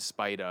in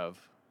spite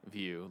of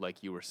view,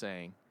 like you were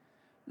saying.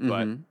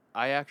 But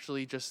I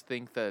actually just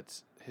think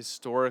that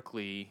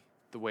historically,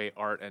 the way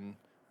art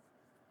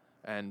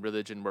and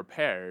religion were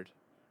paired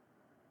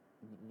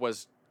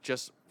was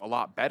just a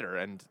lot better,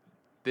 and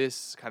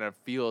this kind of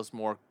feels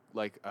more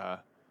like I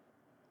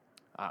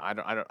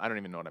don't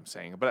even know what I'm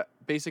saying, but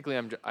basically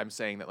I'm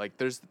saying that like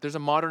there's a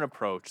modern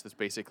approach that's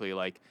basically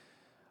like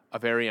a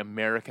very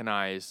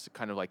Americanized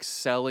kind of like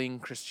selling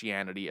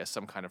Christianity as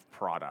some kind of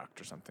product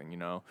or something,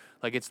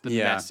 like it's the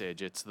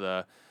message, it's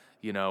the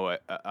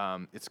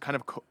it's kind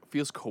of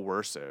feels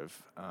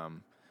coercive.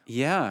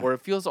 Or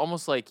it feels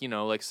almost like,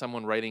 like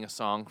someone writing a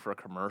song for a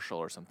commercial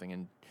or something,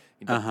 and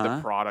the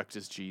product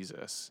is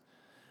Jesus.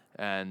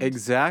 And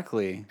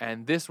exactly.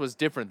 And this was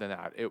different than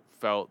that. It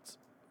felt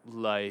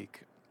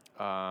like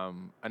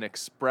an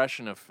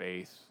expression of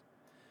faith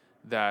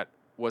that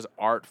was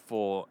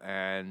artful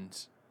and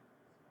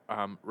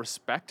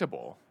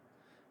respectable,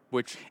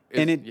 which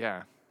is,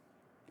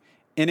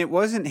 And it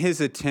wasn't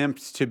his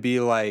attempt to be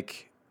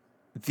like,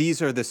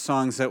 these are the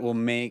songs that will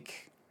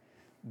make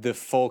the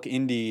folk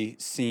indie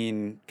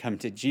scene come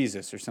to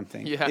Jesus or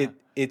something. Yeah.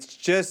 It's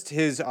just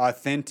his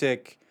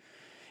authentic.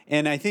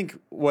 And I think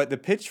what the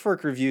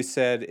Pitchfork review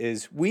said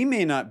is, we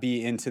may not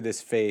be into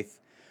this faith,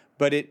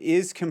 but it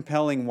is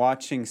compelling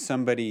watching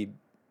somebody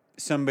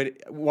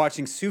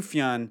watching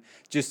Sufjan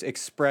just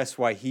express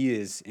why he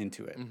is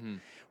into it.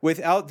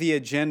 Without the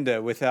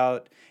agenda,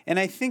 and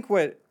I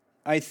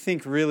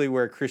think really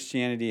where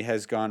Christianity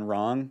has gone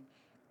wrong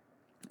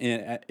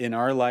in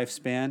our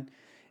lifespan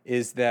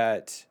is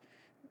that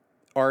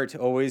art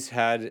always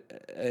had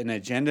an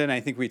agenda, and I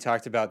think we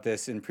talked about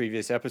this in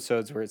previous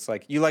episodes where it's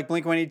like, you like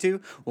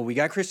Blink-182? Well, we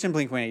got Christian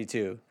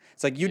Blink-182.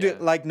 It's like, do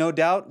like No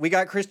Doubt? We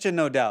got Christian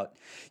No Doubt.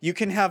 You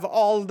can have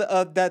all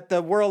that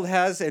the world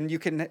has, and you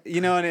can, and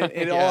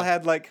it all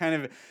had like kind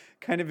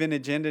of an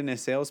agenda and a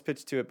sales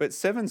pitch to it. But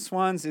Seven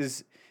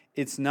Swans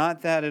it's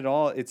not that at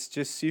all. It's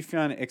just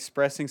Sufjan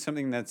expressing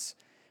something that's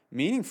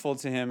meaningful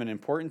to him and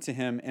important to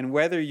him. And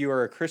whether you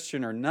are a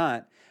Christian or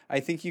not, I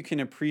think you can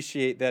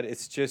appreciate that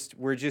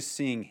we're just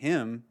seeing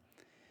him,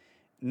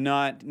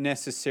 not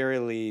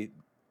necessarily,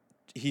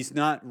 he's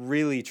not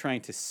really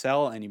trying to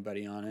sell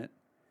anybody on it.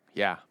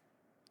 Yeah.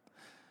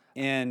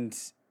 And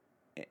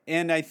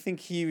I think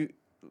he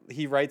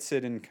writes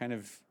it in kind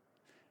of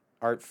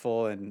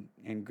artful and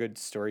good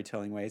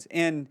storytelling ways.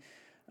 And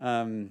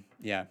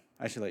yeah,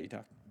 I should let you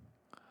talk.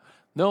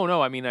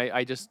 No. I mean,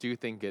 I just do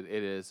think it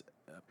is.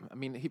 I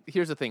mean,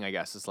 here's the thing. I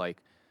guess is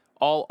like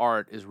all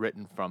art is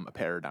written from a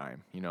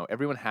paradigm. You know,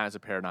 everyone has a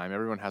paradigm.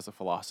 Everyone has a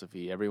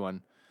philosophy.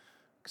 Everyone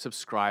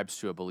subscribes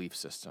to a belief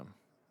system.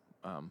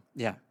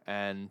 Yeah.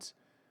 And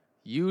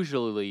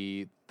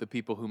usually, the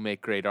people who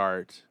make great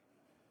art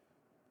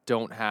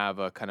don't have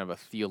a kind of a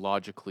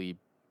theologically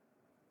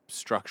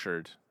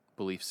structured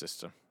belief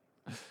system.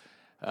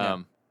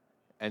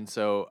 And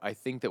so I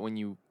think that when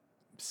you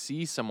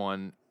see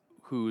someone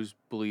whose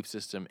belief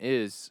system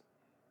is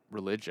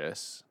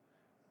religious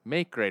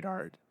make great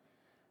art,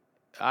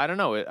 I don't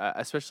know,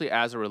 especially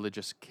as a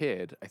religious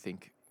kid, I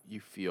think you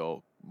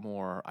feel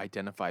more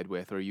identified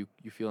with, or you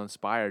feel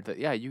inspired that,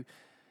 yeah,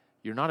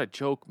 you're not a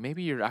joke.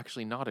 Maybe you're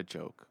actually not a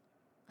joke.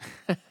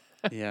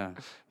 Yeah.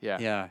 Yeah.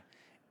 Yeah.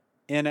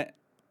 And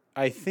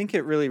I think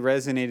it really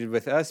resonated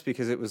with us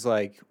because it was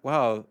like,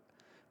 wow,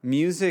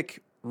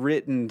 music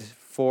written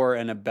for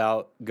and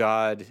about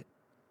God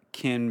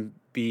can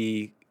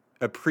be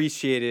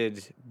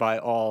appreciated by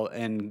all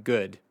and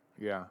good.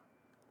 Yeah.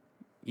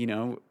 You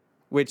know,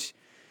 which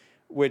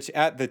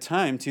at the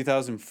time,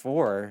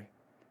 2004,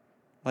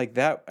 like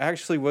that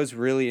actually was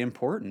really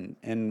important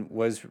and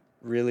was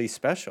really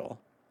special.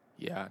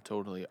 Yeah,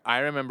 totally. I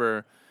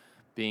remember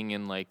being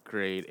in like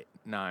grade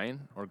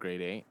 9 or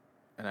grade 8,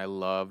 and I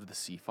loved the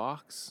Sea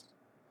Fox,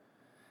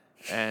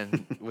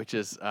 and which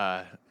is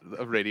a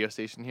radio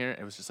station here.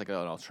 It was just like an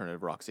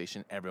alternative rock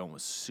station. Everyone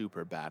was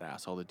super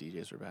badass. All the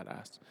DJs were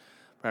badass.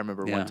 But I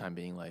remember one time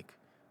being like,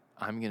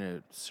 I'm going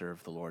to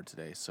serve the Lord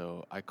today.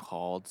 So I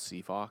called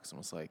Sea Fox and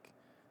was like,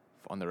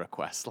 on the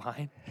request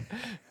line.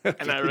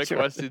 And I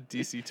requested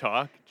DC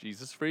Talk,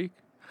 Jesus Freak.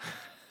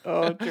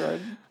 Oh,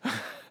 Jordan.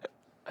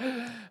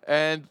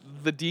 And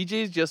the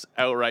DJs just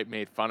outright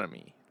made fun of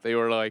me. They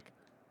were like,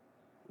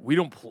 we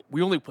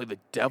only play the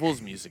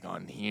devil's music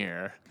on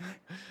here.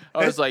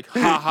 I was like,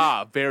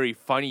 haha, very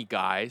funny,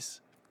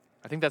 guys.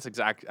 I think that's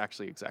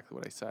actually exactly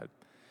what I said.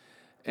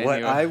 And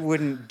what I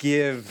wouldn't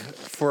give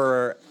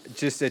for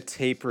just a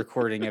tape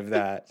recording of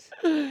that.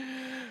 Yeah.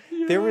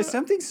 There was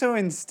something so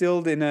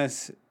instilled in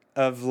us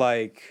of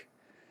like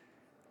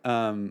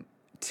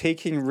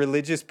taking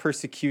religious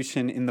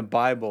persecution in the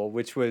Bible,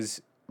 which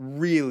was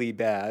really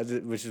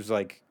bad, which was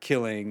like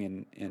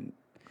killing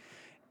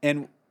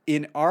and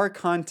in our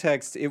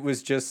context, it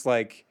was just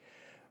like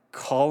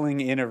calling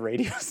in a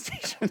radio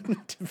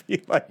station to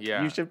be like,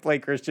 you should play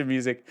Christian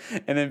music,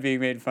 and then being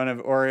made fun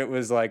of. Or it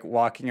was like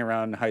walking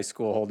around high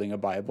school holding a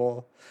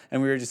Bible,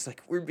 and we were just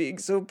like, we're being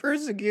so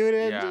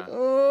persecuted. Yeah.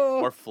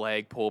 Oh. Or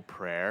flagpole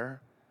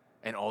prayer,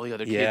 and all the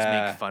other kids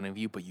make fun of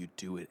you, but you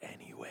do it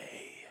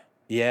anyway.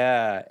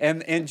 Yeah,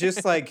 and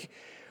just like,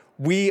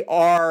 we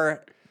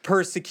are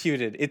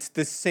persecuted. It's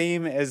the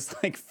same as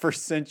like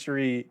first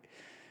century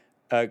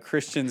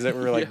Christians that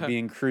were like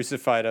being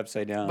crucified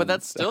upside down. But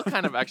that's still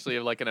kind of actually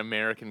like an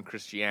American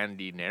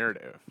Christianity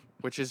narrative,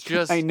 which is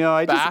just I know.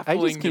 I just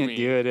baffling can't to me.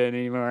 do it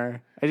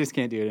anymore. I just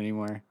can't do it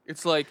anymore.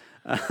 It's like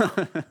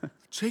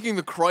taking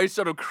the Christ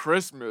out of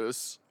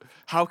Christmas.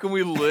 How can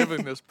we live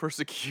in this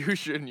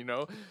persecution? You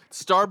know,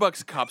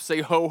 Starbucks cups say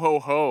ho ho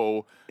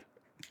ho.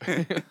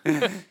 I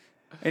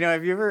know.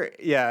 Have you ever?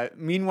 Yeah.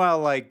 Meanwhile,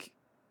 like,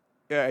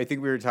 I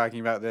think we were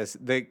talking about this.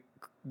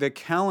 The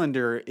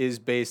calendar is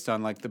based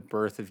on like the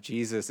birth of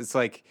Jesus. It's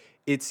like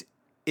it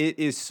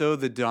is so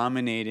the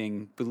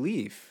dominating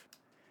belief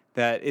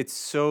that it's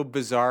so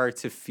bizarre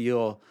to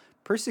feel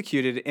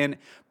persecuted.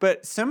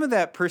 But some of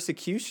that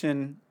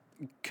persecution,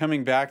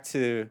 coming back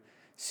to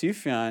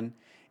Sufjan,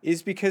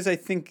 is because I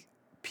think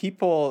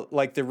people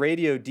like the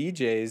radio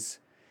DJs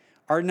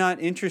are not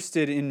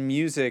interested in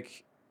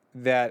music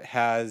that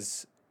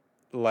has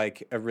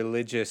like a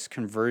religious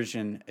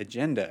conversion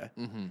agenda.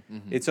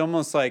 It's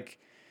almost like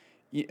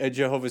a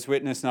Jehovah's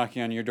Witness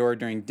knocking on your door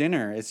during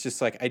dinner. It's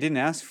just like, I didn't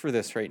ask for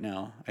this right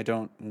now. I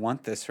don't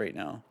want this right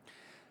now.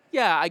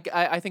 Yeah,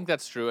 I think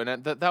that's true,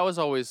 and that was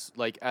always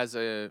like as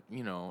a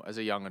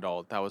young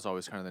adult, that was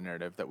always kind of the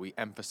narrative that we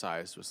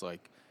emphasized was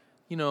like,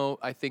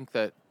 I think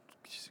that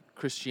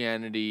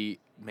Christianity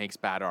makes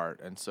bad art,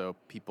 and so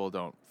people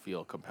don't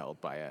feel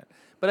compelled by it.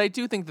 But I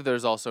do think that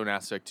there's also an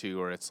aspect too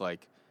where it's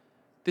like,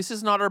 this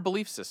is not our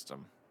belief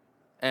system,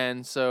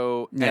 and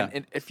so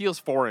and it feels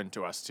foreign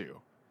to us too.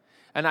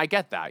 And I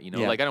get that,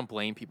 like I don't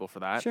blame people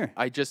for that. Sure.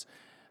 I just,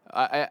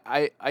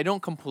 I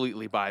don't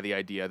completely buy the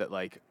idea that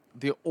like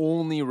the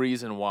only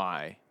reason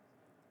why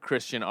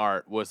Christian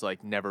art was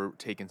like never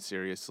taken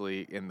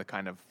seriously in the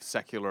kind of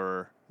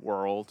secular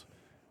world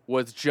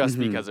was just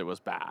because it was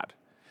bad.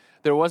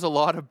 There was a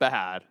lot of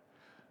bad,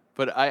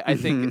 but I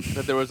think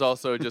that there was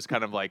also just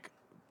kind of like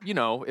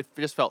it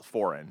just felt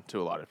foreign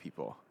to a lot of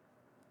people.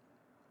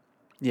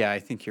 Yeah, I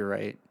think you're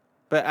right.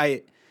 But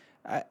I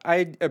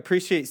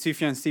appreciate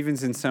Sufjan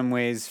Stevens in some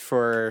ways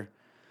for,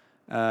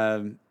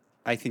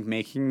 I think,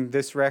 making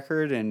this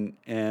record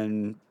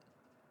and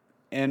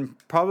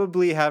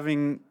probably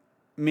having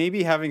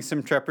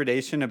some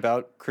trepidation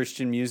about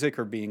Christian music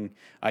or being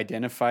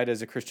identified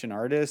as a Christian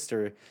artist,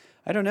 or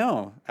I don't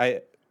know.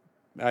 I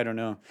don't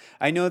know.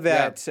 I know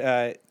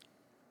that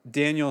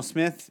Daniel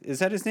Smith, is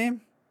that his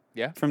name?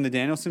 Yeah. From the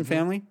Danielson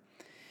family.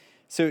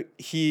 So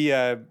he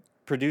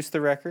produced the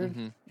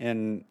record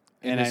and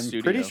his I'm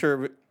studio. pretty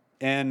sure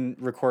and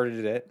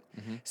recorded it.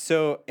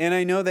 So, and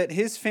I know that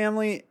his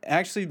family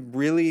actually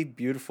really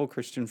beautiful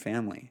Christian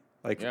family.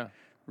 Like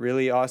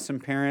really awesome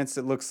parents.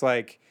 It looks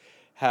like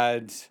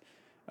had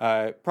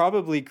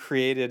probably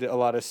created a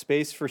lot of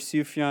space for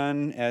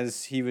Sufjan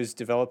as he was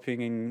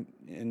developing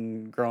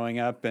and growing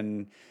up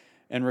and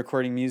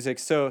recording music.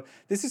 So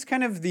this is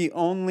kind of the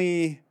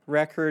only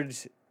record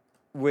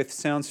with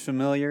Sounds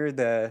Familiar,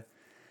 the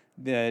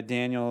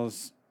Daniel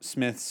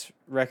Smith's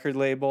record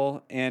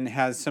label, and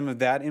has some of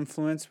that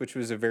influence, which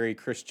was a very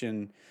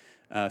Christian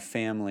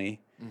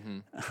family.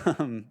 Yeah,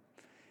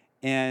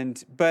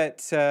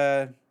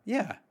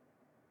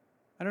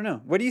 I don't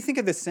know. What do you think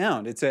of the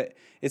sound? It's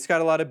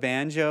got a lot of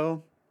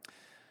banjo.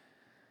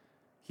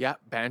 Yeah,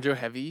 banjo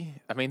heavy.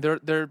 I mean,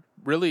 they're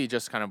really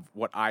just kind of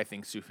what I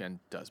think Sufjan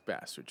does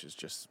best, which is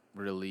just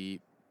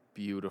really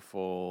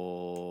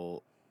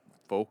beautiful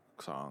folk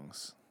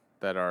songs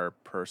that are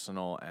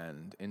personal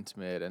and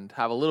intimate and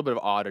have a little bit of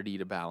oddity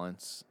to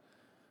balance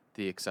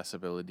the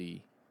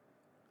accessibility.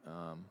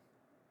 I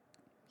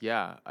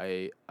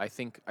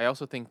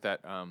also think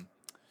that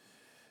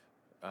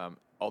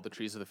all the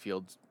trees of the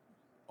field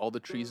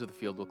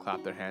will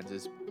clap their hands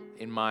is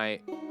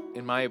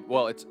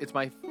it's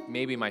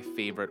maybe my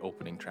favorite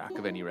opening track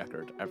of any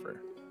record ever.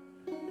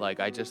 Like,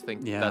 I just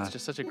think that's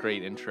just such a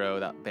great intro,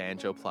 that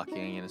banjo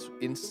plucking, and it's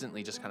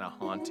instantly just kind of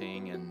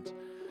haunting and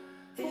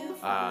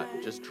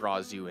just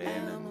draws you in.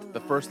 And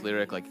the first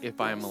lyric, like, if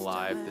I'm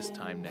alive this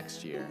time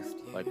next year,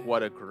 like,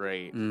 what a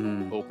great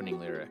opening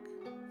lyric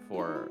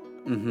for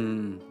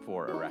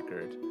a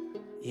record.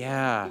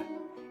 Yeah.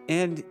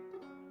 And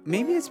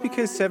maybe it's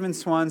because Seven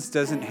Swans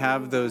doesn't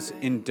have those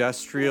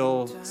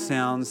industrial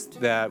sounds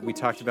that we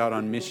talked about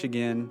on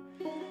Michigan,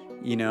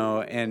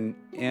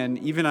 and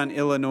even on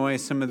Illinois,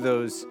 some of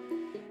those,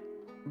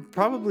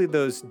 probably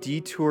those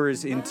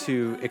detours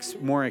into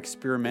more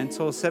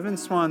experimental. Seven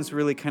Swans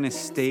really kind of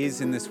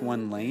stays in this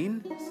one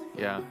lane.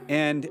 Yeah.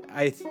 And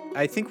I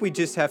think we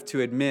just have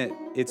to admit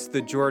it's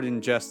the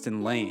Jordan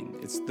Justin lane.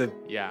 It's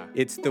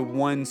the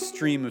one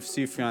stream of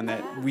Sufjan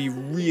that we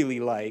really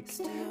like.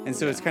 And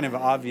so it's kind of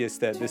obvious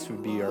that this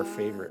would be our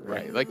favorite,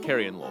 right? Like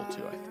Carrie and Lowell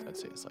too, I'd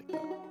say it's like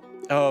that.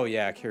 Oh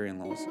yeah, Carrie and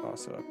Lowell's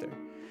also up there.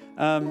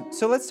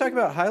 So let's talk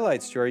about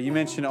highlights, Jory. You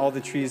mentioned All the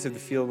Trees of the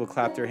Field Will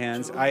Clap Their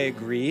Hands. I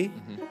agree.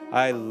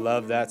 I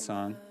love that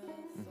song.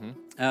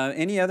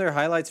 Any other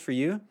highlights for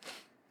you?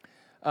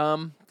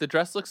 The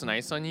Dress Looks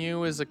Nice on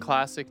You is a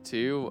classic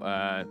too.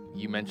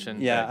 You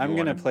mentioned. Yeah, I'm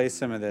going to play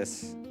some of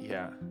this.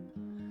 Yeah.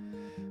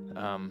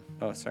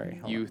 Oh, sorry.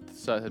 Hold you on.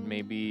 said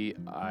maybe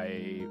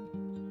I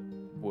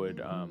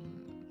would.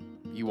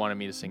 You wanted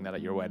me to sing that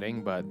at your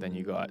wedding, but then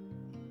you got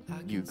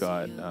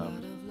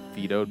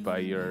vetoed by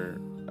your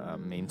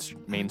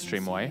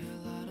mainstream wife.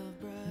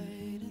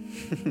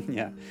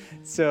 Yeah.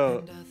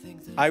 So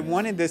I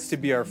wanted this to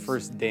be our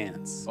first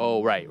dance.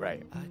 Oh, right.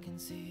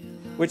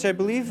 Which I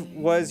believe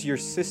was your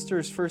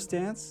sister's first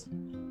dance,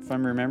 if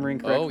I'm remembering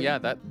correctly. Oh, yeah,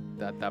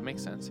 that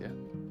makes sense, yeah.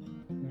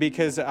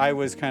 Because I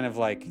was kind of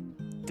like,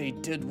 they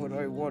did what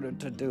I wanted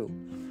to do.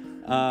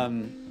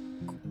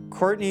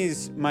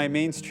 Courtney's my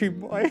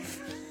mainstream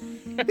wife.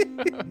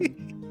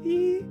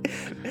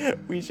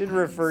 We should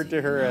refer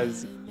to her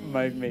as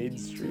my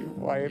mainstream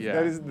wife. Yeah.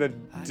 That is the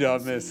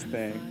dumbest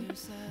thing.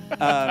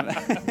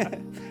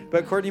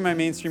 But Courtney, my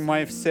mainstream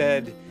wife,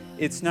 said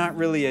it's not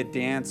really a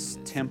dance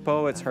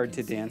tempo. It's hard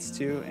to dance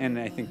to. And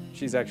I think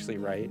she's actually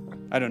right.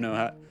 I don't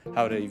know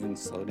how to even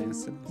slow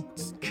dance to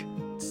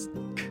this.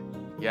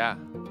 Yeah.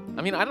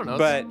 I mean, I don't know.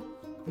 But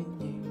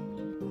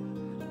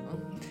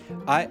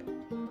I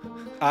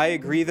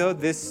agree, though.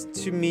 This,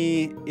 to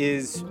me,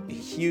 is a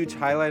huge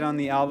highlight on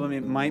the album.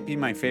 It might be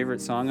my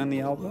favorite song on the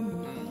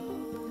album.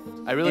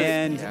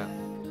 Yeah.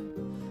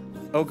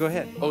 Oh, go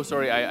ahead. Oh,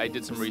 sorry. I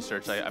did some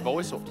research.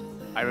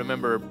 I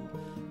remember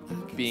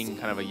being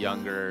kind of a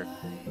younger,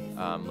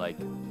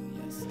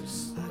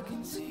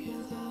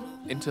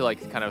 into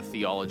like kind of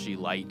theology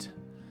light.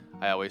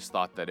 I always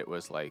thought that it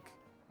was like,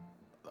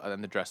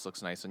 and The Dress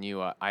Looks Nice on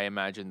You. I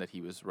imagined that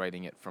he was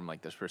writing it from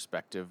like this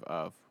perspective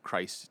of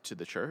Christ to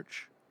the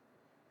church.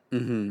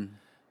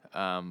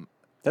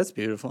 That's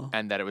beautiful.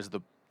 And that it was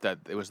the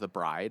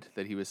bride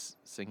that he was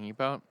singing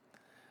about.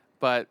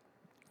 But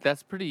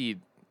that's pretty,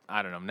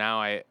 I don't know. Now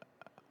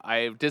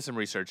I did some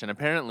research, and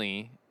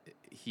apparently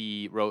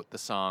he wrote the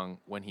song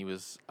when he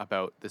was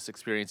about this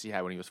experience he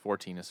had when he was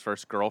 14, his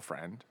first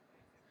girlfriend.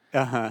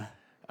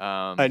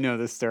 I know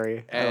this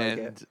story. I like and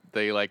it.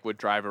 they like would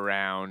drive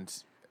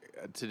around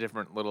to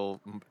different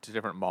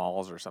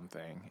malls or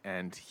something.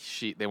 And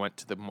they went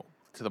to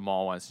the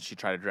mall once, and she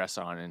tried a dress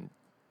on, and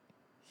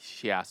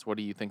she asked, "What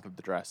do you think of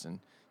the dress?" And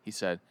he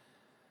said,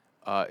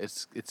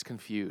 "It's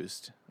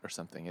confused or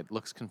something. It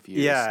looks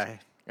confused." Yeah.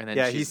 And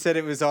then He said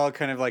it was all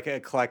kind of like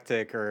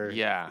eclectic or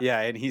Yeah.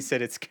 and he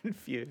said it's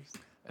confused.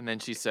 And then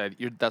she said,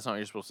 "That's not what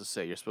you're supposed to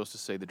say. You're supposed to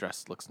say the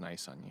dress looks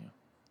nice on you."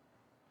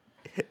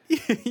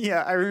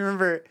 Yeah, I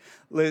remember.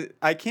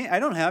 I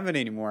don't have it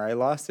anymore. I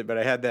lost it, but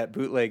I had that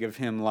bootleg of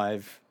him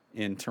live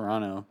in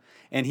Toronto,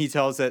 and he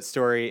tells that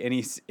story,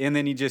 and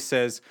then he just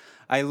says,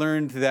 "I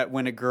learned that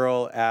when a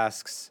girl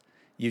asks,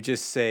 you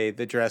just say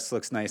the dress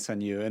looks nice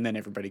on you," and then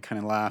everybody kind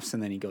of laughs,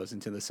 and then he goes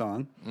into the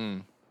song.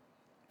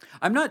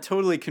 I'm not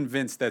totally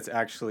convinced that's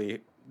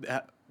actually.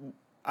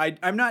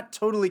 I'm not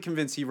totally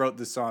convinced he wrote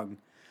the song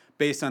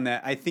based on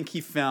that. I think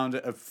he found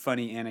a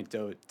funny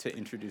anecdote to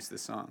introduce the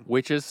song.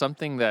 Which is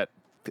something that,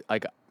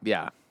 like,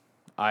 yeah,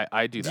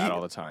 I do that you-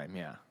 all the time,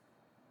 yeah.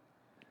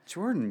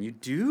 Jordan, you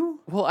do?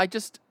 Well,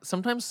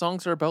 sometimes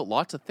songs are about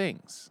lots of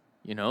things,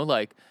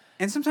 like,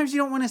 And sometimes you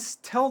don't want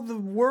to tell the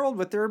world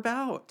what they're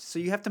about, so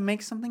you have to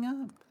make something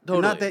up.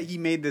 Totally. Not that he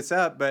made this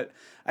up, but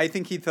I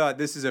think he thought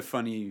this is a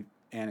funny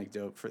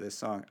anecdote for this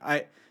song.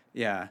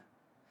 The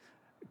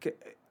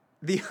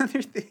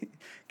other thing,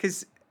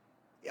 because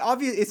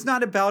obviously it's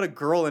not about a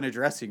girl in a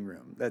dressing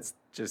room. That's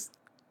just,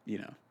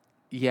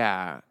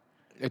 yeah,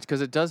 it's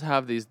because it does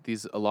have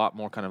these a lot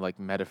more kind of like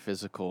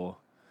metaphysical,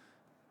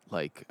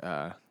 like,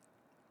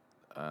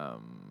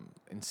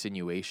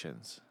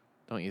 insinuations,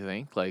 don't you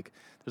think? Like,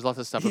 there's lots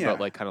of stuff Yeah. about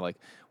like kind of like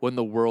when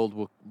the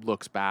world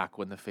looks back,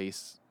 when the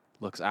face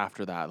looks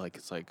after that. Like,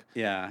 it's like,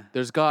 Yeah.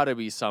 there's got to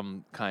be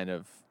some kind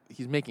of,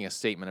 he's making a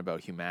statement about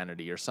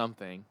humanity or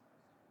something.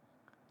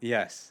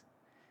 Yes.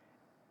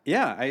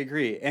 Yeah, I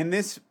agree. And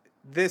this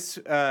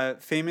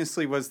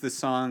famously was the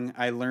song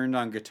I learned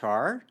on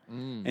guitar,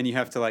 and you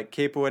have to like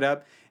capo it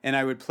up. And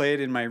I would play it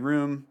in my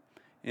room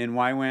in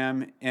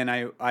YWAM, and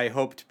I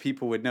hoped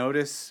people would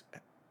notice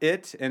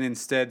it, and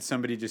instead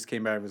somebody just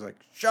came by and was like,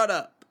 "Shut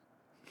up."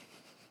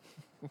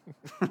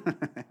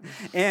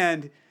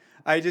 And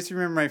I just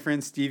remember my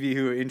friend Stevie,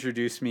 who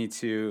introduced me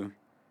to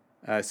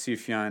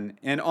Sufjan,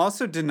 and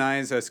also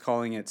denies us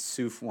calling it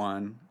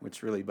Sufwan,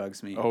 which really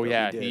bugs me. Oh but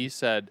yeah, we did. he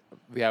said,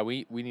 yeah,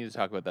 we need to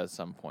talk about that at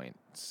some point.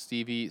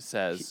 Stevie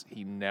says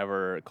he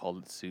never called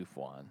it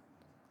Sufwan.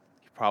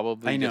 He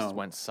probably I just know.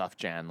 went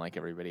Sufjan like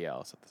everybody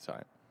else at the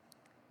time.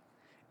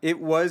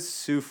 It was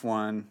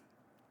Sufwan.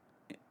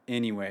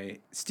 Anyway,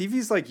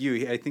 Stevie's like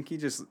you. I think he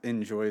just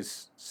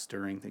enjoys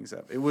stirring things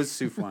up. It was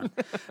Sufwan.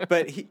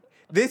 But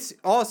this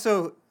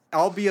also,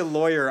 I'll be a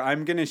lawyer.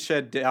 I'm going to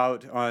shed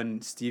doubt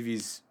on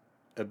Stevie's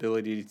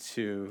ability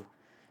to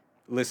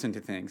listen to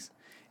things.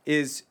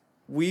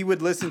 We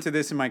would listen to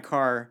this in my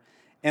car,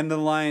 and the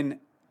line,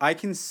 "I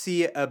can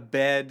see a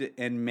bed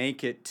and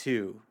make it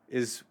too,"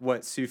 is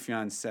what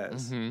Sufjan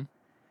says. Mm-hmm.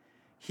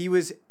 He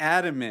was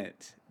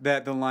adamant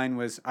that the line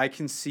was, "I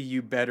can see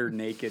you better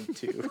naked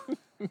too."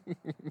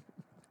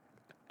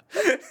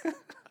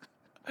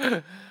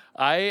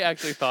 I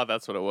actually thought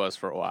that's what it was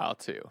for a while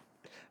too.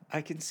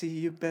 "I can see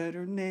you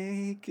better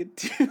naked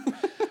too."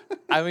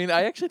 I mean,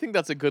 I actually think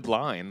that's a good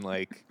line.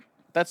 Like,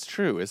 that's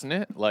true, isn't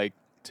it? Like,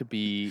 to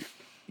be,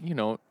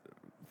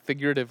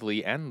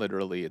 figuratively and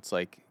literally, it's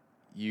like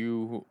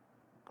you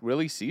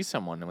really see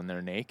someone when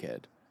they're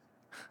naked.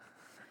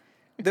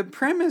 The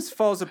premise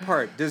falls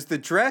apart. Does the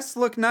dress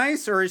look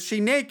nice or is she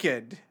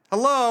naked?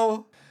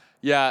 Hello?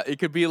 Yeah, it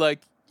could be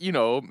like,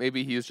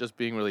 maybe he's just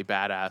being really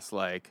badass,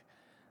 like,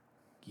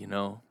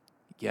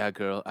 yeah,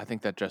 girl, I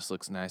think that dress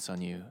looks nice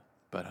on you,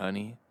 but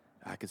honey,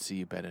 I could see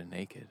you better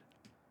naked.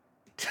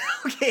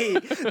 Okay,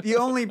 the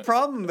only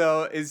problem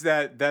though is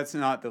that that's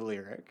not the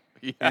lyric.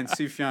 Yeah. And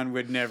Sufjan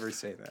would never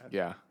say that.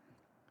 Yeah.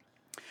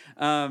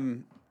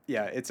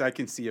 Yeah, it's "I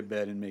can see a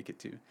bed and make it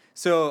too."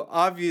 So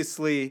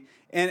obviously,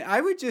 and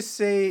I would just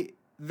say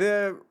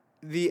the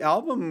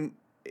album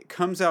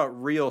comes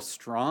out real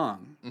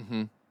strong.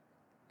 Mm-hmm.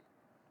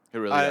 It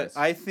really does.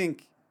 I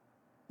think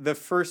the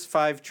first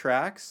 5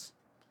 tracks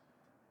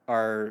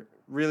are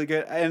really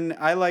good, and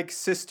I like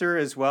Sister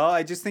as well.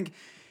 I just think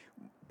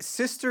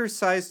Sister,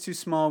 Size Too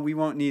Small, We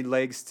Won't Need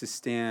Legs to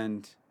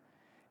Stand.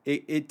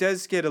 It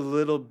does get a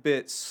little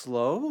bit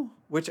slow,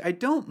 which I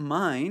don't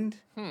mind.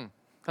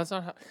 That's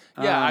not how...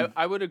 Yeah,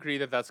 I would agree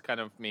that that's kind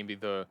of maybe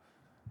the,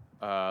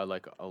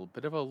 like, a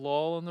bit of a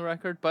lull in the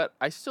record, but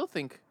I still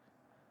think...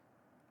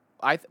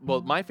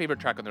 my favorite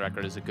track on the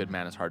record is A Good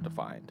Man Is Hard to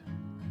Find.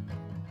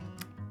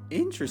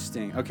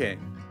 Interesting. Okay,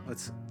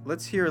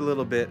 let's hear a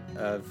little bit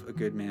of A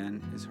Good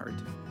Man Is Hard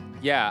to Find.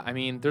 Yeah, I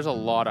mean, there's a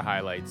lot of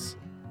highlights.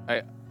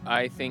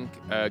 I think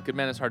Good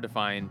Man Is Hard to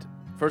Find.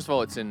 First of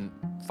all, it's in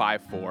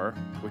 5/4,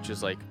 which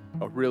is like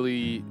a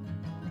really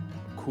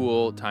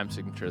cool time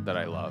signature that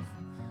I love.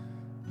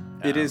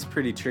 It is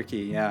pretty tricky,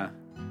 yeah.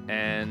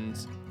 And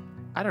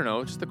I don't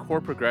know, just the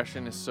chord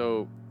progression is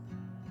so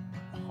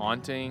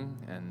haunting,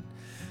 and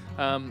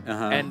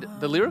And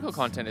the lyrical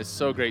content is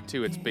so great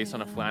too. It's based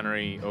on a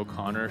Flannery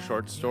O'Connor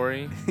short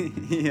story.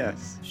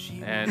 Yes.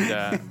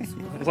 And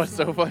what's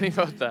so funny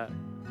about that?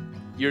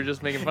 You're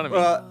just making fun of me.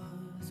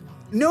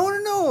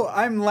 No.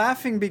 I'm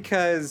laughing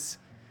because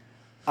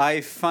I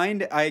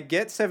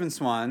get Seven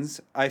Swans.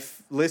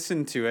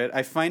 Listen to it.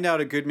 I find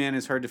out A Good Man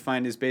Is Hard to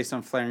Find is based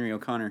on Flannery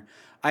O'Connor.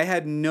 I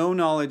had no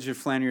knowledge of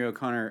Flannery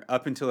O'Connor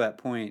up until that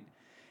point.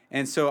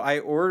 And so I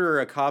order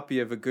a copy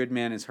of A Good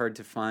Man Is Hard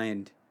to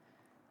Find,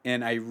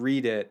 and I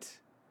read it,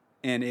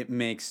 and it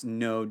makes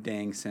no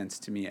dang sense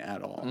to me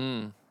at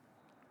all.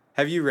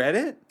 Have you read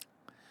it?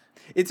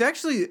 It's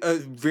actually a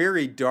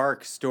very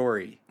dark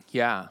story.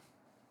 Yeah.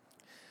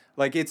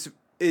 Like it's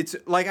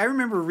like I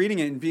remember reading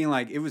it and being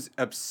like, it was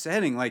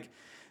upsetting. Like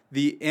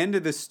the end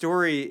of the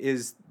story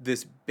is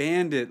this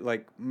bandit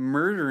like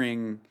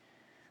murdering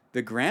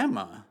the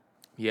grandma.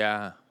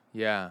 Yeah.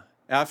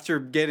 After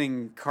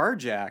getting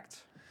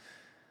carjacked.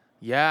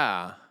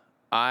 Yeah.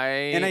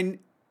 I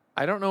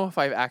don't know if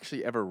I've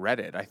actually ever read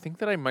it. I think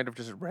that I might have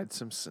just read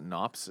some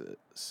synopses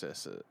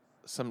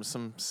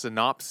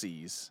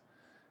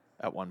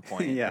at one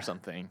point or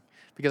something.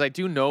 Because I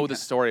do know the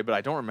story, but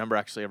I don't remember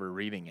actually ever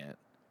reading it.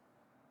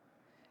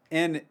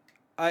 And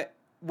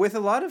with a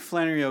lot of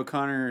Flannery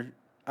O'Connor,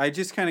 I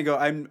just kind of go,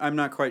 I'm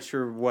not quite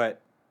sure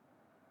what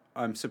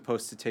I'm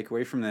supposed to take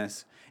away from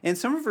this. And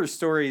some of her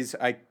stories,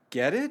 I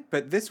get it,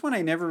 but this one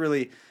I never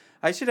really...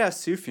 I should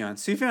ask Sufjan.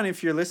 Sufjan,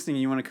 if you're listening,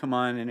 you want to come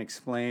on and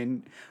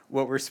explain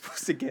what we're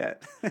supposed to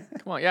get.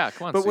 Come on.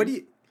 But what do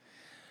you...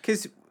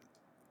 Because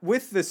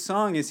with the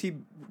song, is he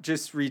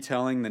just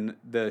retelling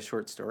the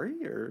short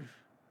story? Or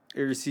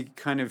is he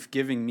kind of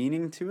giving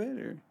meaning to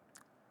it?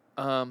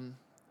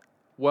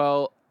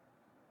 Or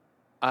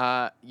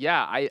I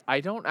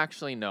don't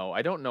actually know.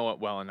 I don't know it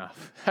well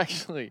enough,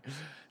 actually.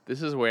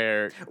 This is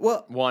where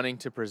wanting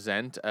to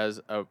present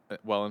as a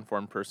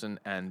well-informed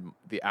person and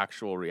the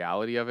actual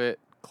reality of it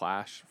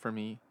clash for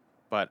me.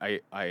 But I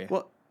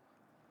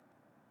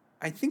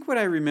think what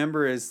I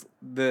remember is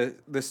the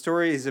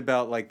story is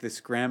about like this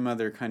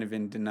grandmother kind of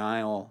in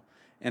denial,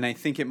 and I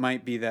think it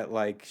might be that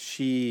like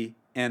she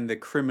and the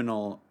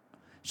criminal,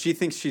 she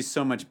thinks she's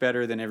so much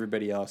better than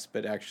everybody else,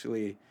 but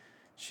actually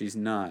she's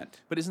not.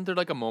 But isn't there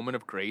like a moment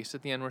of grace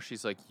at the end where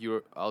she's like,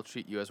 I'll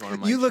treat you as one of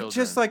my children. You look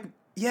just like,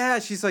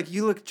 she's like,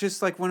 you look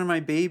just like one of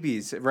my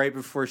babies, right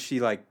before she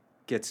like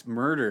gets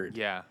murdered.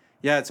 Yeah,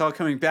 it's all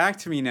coming back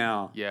to me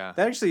now. Yeah.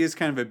 That actually is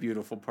kind of a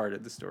beautiful part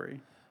of the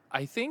story.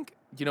 I think,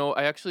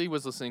 I actually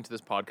was listening to this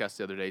podcast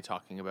the other day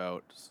talking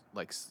about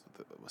like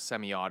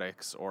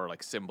semiotics or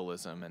like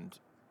symbolism and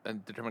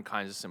the different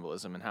kinds of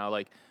symbolism, and how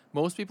like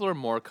most people are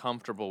more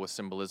comfortable with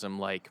symbolism,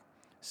 like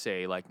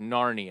say like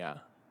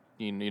Narnia,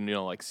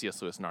 like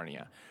C.S. Lewis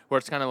Narnia, where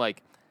it's kind of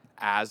like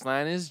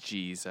Aslan is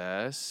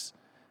Jesus,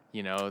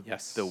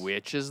 yes. The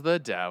witch is the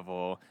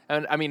devil,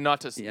 and I mean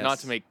not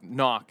to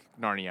knock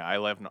Narnia. I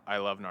love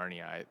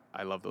Narnia.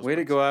 I love those. Way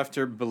to go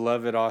after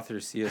beloved author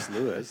C.S.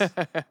 Lewis.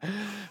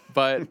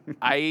 But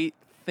I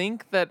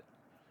think that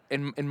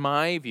in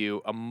my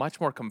view, a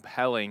much more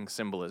compelling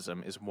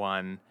symbolism is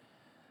one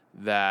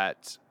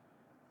that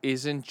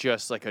isn't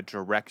just like a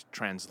direct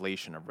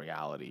translation of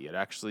reality. It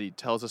actually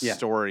tells a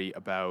story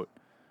about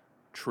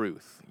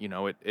truth.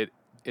 It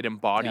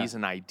embodies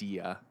an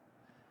idea.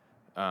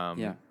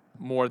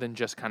 More than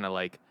just kind of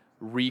like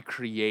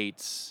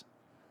recreates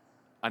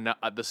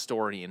the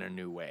story in a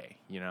new way,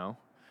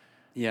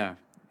 Yeah.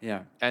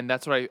 And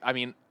that's what I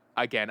mean,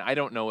 again, I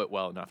don't know it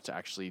well enough to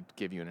actually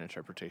give you an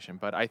interpretation,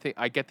 but I think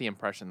I get the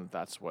impression that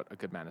that's what A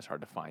Good Man Is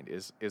Hard to Find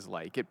is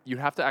like. You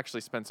have to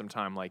actually spend some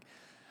time like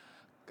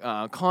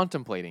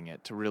contemplating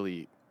it to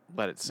really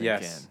let it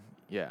sink in.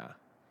 Yeah.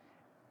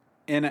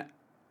 And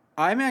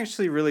I'm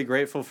actually really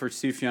grateful for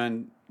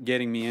Sufjan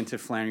getting me into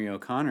Flannery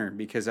O'Connor,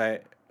 because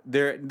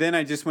then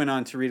I just went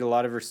on to read a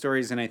lot of her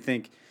stories, and I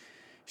think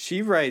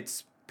she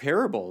writes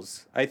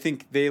parables. I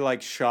think they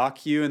like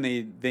shock you, and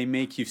they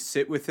make you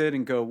sit with it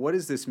and go, what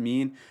does this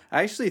mean?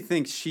 I actually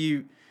think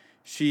she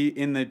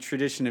in the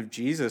tradition of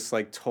Jesus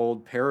like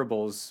told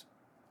parables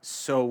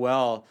so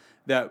well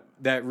that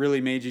really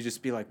made you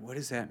just be like, what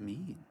does that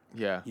mean?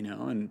 Yeah.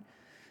 And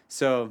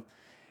so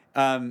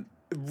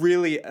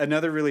really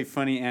another really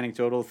funny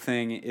anecdotal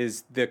thing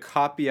is the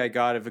copy I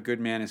got of A Good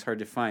Man Is Hard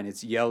to Find.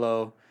 It's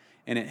yellow,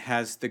 and it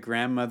has the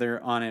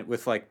grandmother on it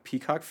with like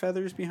peacock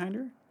feathers behind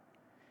her.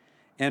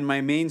 And my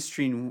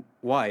mainstream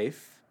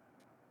wife,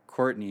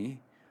 Courtney,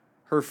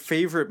 her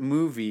favorite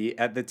movie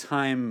at the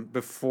time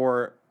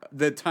before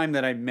the time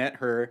that I met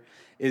her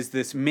is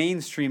this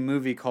mainstream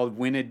movie called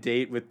Win a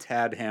Date with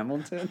Tad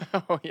Hamilton.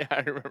 Oh yeah, I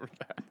remember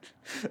that.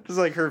 It was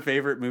like her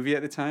favorite movie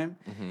at the time.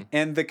 Mm-hmm.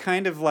 And the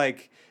kind of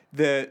like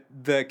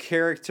the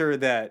character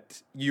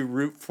that you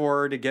root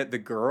for to get the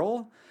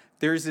girl,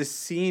 there's a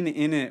scene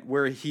in it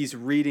where he's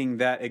reading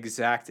that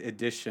exact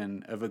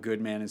edition of A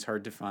Good Man Is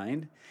Hard to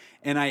Find.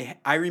 And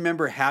I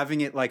remember having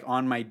it like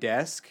on my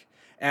desk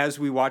as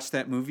we watched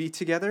that movie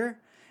together.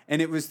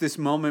 And it was this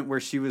moment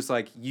where she was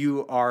like,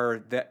 you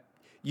are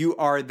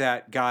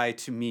that guy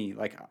to me.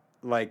 Like,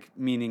 like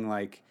meaning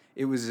like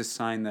it was a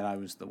sign that I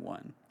was the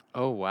one.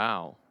 Oh,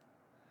 wow.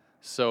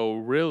 So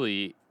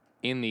really,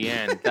 in the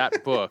end,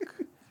 that book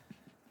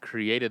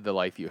created the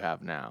life you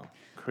have now,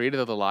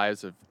 created the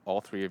lives of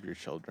all three of your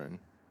children.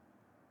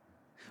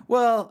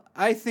 Well,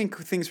 I think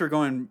things were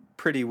going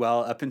pretty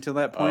well up until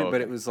that point, but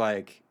okay. it was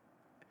like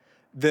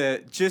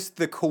the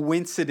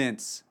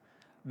coincidence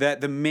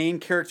that the main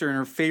character in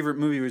her favorite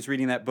movie was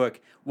reading that book.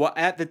 Well,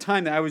 at the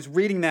time that I was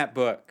reading that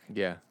book,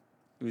 Yeah.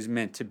 it was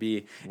meant to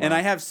be. And I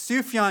have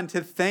Sufjan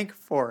to thank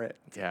for it.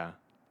 Yeah.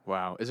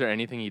 Wow. Is there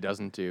anything he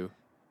doesn't do?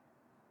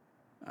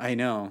 I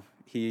know.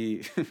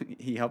 He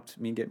he helped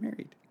me get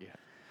married. Yeah.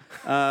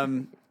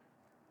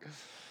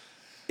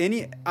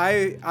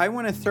 I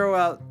want to throw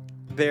out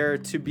there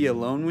To Be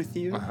Alone with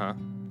You. Uh-huh.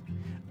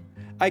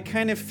 I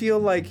kind of feel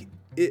like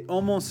it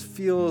almost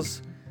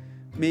feels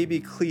maybe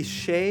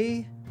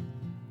cliche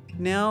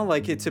now.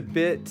 Like it's a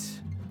bit,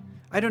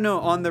 I don't know,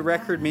 on the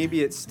record,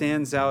 maybe it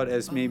stands out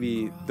as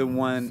maybe the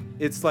one,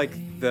 it's like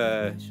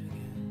the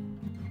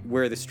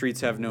Where the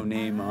Streets Have No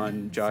Name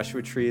on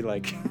Joshua Tree.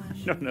 Like,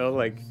 I don't know,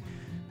 like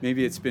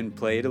maybe it's been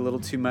played a little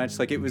too much.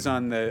 Like it was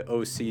on the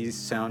OC's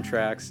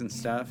soundtracks and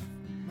stuff.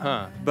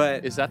 Huh.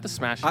 But Is that the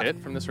smash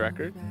hit from this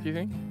record, do you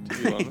think? To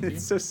Be Alone with You?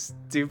 it's so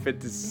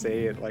stupid to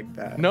say it like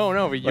that. No,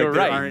 but you're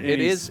there right. aren't It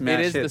any is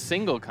smash the hits.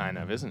 single kind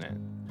of, isn't it?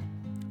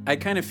 I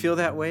kind of feel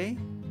that way.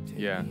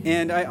 Yeah.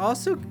 And I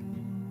also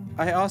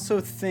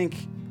think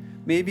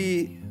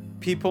maybe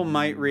people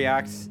might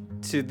react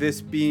to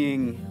this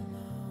being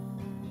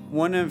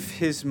one of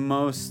his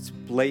most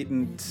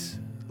blatant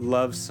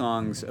love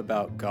songs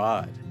about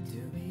God.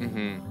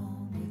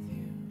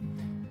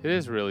 It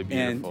is really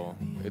And- beautiful.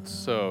 It's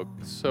so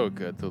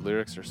good. The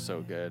lyrics are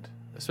so good.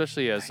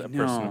 Especially as a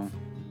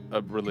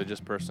religious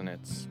person,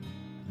 it's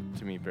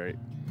to me very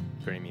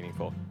very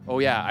meaningful. Oh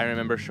yeah, I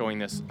remember showing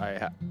this.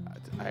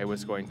 I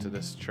was going to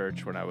this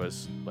church when I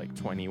was like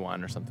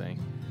 21 or something,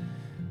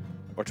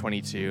 or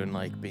 22, and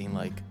like being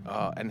like,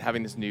 and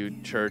having this new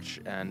church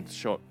and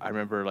show. I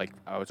remember like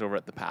I was over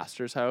at the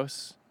pastor's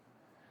house,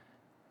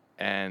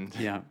 and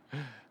Yeah.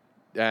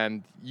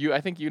 and I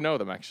think you know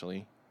them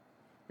actually.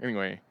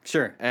 Anyway,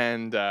 Sure.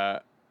 and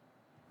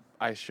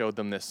I showed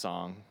them this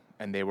song,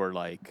 and they were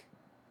like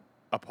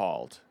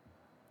appalled.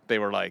 They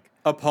were like,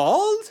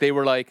 Appalled?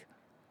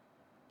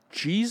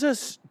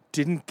 Jesus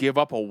didn't give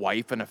up a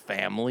wife and a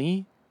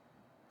family.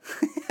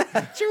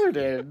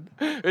 Jordan.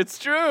 It's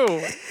true.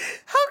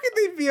 How could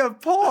they be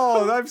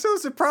appalled? I'm so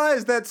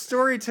surprised that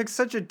story took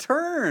such a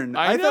turn.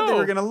 I thought they know.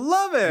 were going to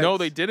love it. No,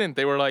 they didn't.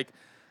 They were like,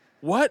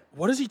 what?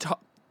 What is he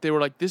talking? They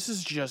were like, this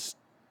is just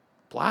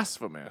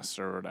blasphemous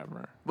or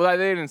whatever. Well,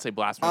 they didn't say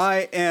blasphemous.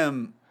 I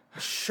am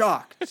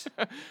shocked.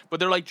 But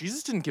they're like,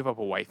 Jesus didn't give up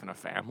a wife and a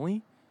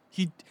family.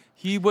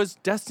 He was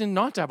destined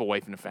not to have a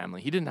wife and a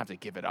family. He didn't have to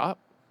give it up.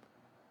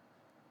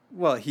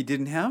 Well, he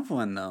didn't have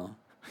one, though.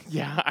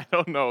 Yeah, I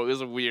don't know. This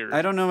is weird.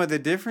 I don't know what the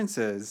difference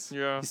is.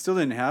 Yeah. He still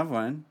didn't have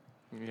one.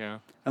 Yeah.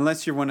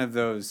 Unless you're one of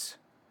those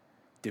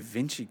Da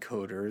Vinci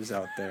coders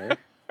out there.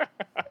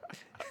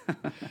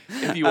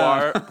 If you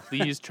are,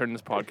 please turn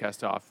this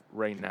podcast off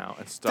right now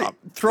and stop.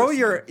 Throw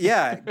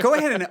listening. go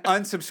ahead and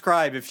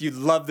unsubscribe if you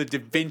love the Da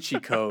Vinci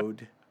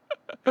Code.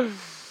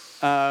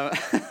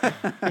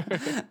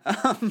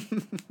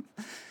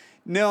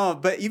 No,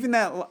 but even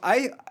that,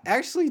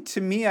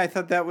 to me, I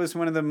thought that was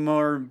one of the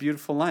more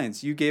beautiful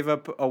lines. You gave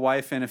up a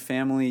wife and a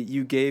family,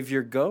 you gave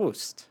your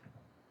ghost.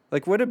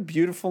 Like, what a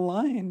beautiful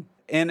line.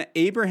 And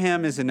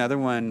Abraham is another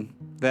one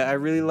that I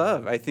really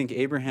love. I think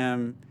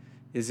Abraham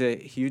is a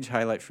huge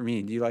highlight for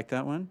me. Do you like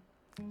that one?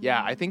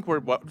 Yeah, I think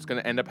what's going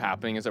to end up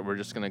happening is that we're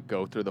just going to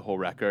go through the whole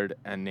record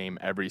and name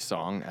every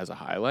song as a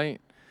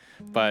highlight.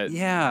 But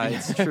Yeah,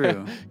 it's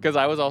true. Because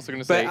I was also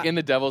going to say, But "In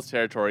the Devil's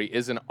Territory"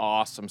 is an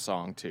awesome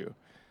song too.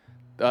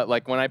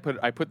 Like when I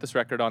put this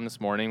record on this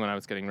morning when I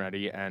was getting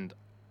ready, and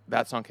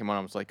that song came on,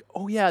 I was like,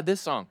 "Oh yeah, this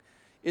song,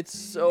 it's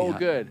so Yeah.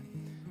 good."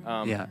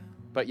 Yeah.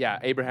 But yeah,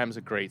 Abraham's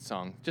a great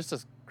song. It's a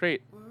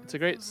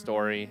great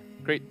story,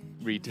 great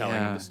retelling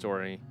Yeah. of the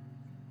story.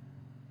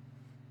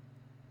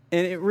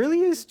 And it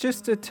really is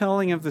just a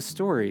telling of the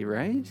story,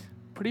 right?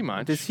 Pretty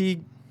much. Does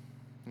he?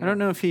 I don't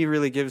know if he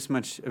really gives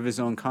much of his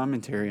own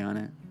commentary on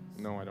it,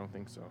 No, I don't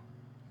think so.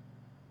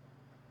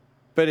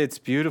 but it's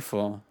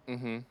beautiful.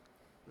 Mm-hmm.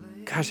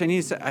 Gosh, I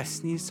need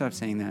to stop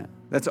saying that.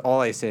 That's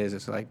all I say is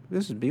it's like,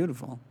 this is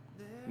beautiful.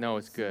 No,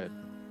 it's good.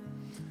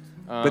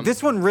 But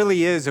this one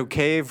really is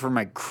okay for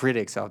my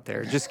critics out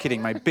there. Just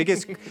kidding. My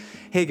biggest,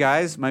 hey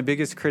guys, my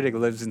biggest critic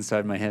lives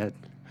inside my head.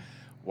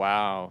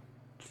 Wow.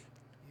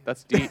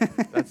 That's deep.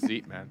 That's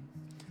deep, man.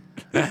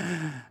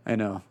 I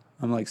know.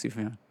 I'm like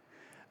Sufjan.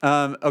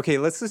 Okay,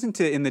 let's listen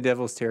to In the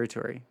Devil's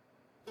Territory.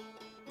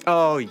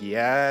 Oh,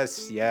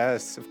 yes,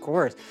 of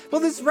course.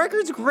 Well, this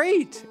record's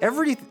great.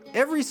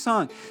 Every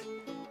song.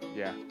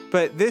 Yeah.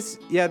 But this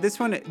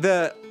one,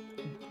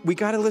 we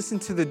got to listen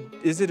to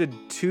is it a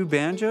two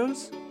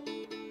banjos?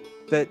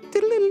 Yeah,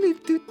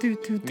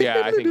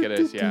 I think it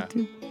is, yeah.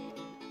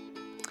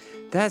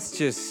 That's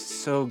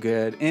just so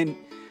good. And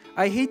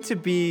I hate to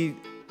be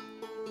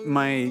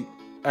my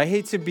I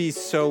hate to be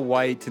so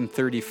white and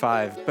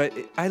 35, but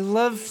I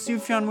love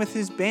Sufjan with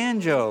his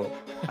banjo.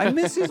 I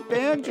miss his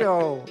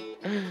banjo.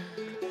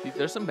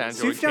 There's some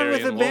banjo. Sufjan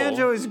with a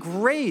banjo is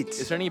great.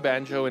 Is there any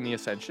banjo in the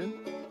Ascension?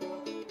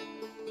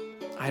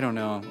 I don't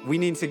know. We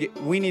need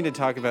to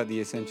talk about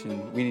the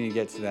Ascension. We need to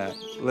get to that.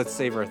 Let's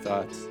save our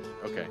thoughts.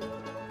 Okay.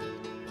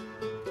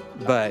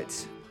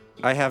 But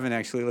I haven't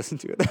actually listened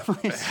to it that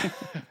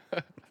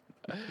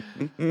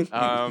much.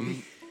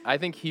 I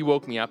think He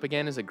Woke Me Up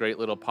Again is a great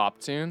little pop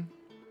tune.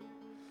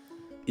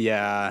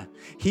 Yeah.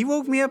 He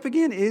Woke Me Up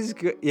Again is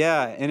good.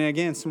 Yeah, and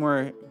again, some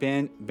more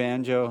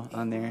banjo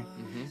on there.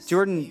 Mm-hmm.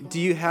 Jordan, do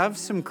you have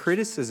some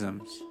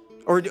criticisms?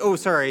 Or, oh,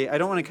 sorry, I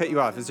don't want to cut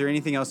you off. Is there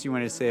anything else you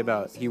wanted to say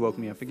about He Woke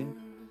Me Up Again?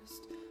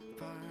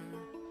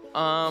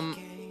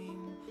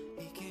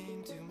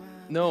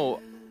 No.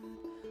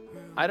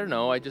 I don't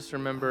know. I just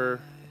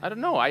remember... I don't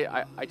know.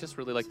 I just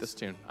really like this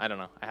tune. I don't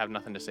know. I have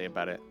nothing to say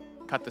about it.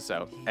 Cut this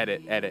out.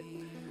 Edit.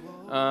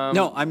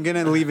 No, I'm going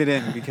to leave it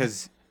in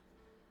because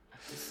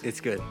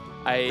it's good.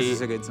 This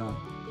is a good song.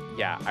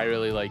 Yeah, I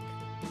really like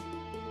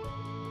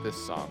this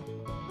song.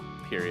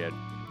 Period.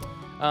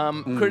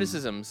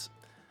 Criticisms.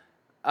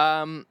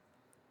 I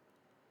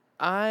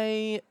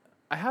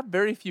have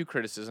very few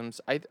criticisms.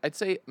 I'd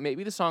say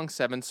maybe the song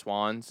Seven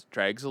Swans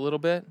drags a little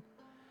bit.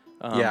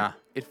 Yeah.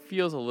 It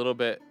feels a little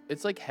bit,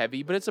 it's like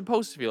heavy, but it's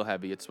supposed to feel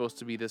heavy. It's supposed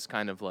to be this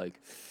kind of like,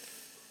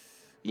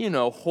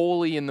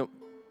 holy in the,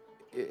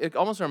 it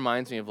almost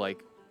reminds me of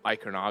like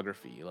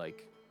iconography.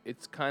 Like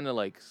it's kind of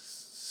like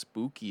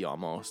spooky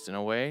almost in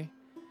a way.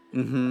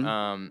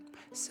 Mm-hmm.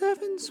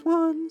 Seven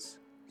swans.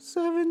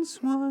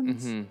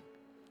 Mm-hmm.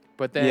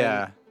 But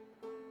then,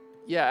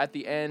 yeah, at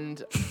the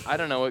end, I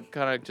don't know, it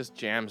kind of just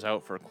jams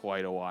out for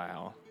quite a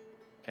while.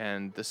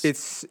 And this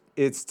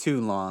it's too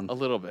long. A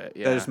little bit,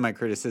 yeah. That is my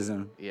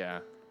criticism. Yeah.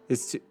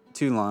 It's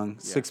too long. Yeah.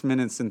 6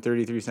 minutes and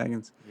 33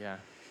 seconds. Yeah.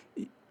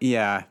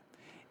 Yeah.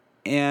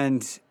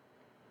 And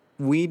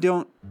we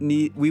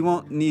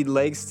won't need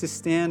legs to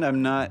stand.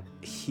 I'm not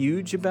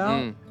huge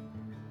about.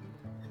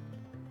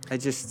 I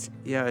just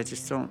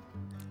don't.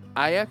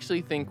 I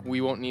actually think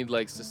We Won't Need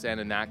Legs to Stand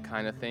in that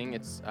kind of thing.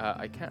 It's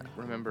I can't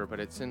remember, but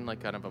it's in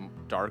like kind of a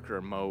darker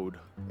mode.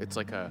 It's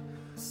like a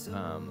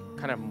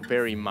kind of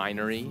very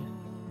minor-y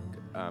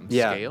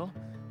scale.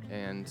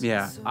 And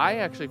I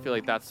actually feel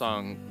like that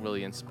song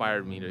really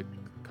inspired me to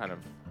kind of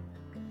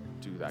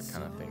do that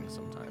kind of thing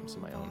sometimes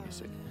in my own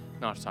music.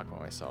 Not to talk about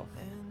myself.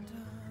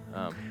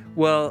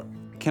 Well,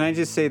 can I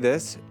just say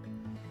this?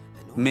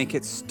 Make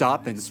it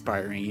stop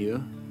inspiring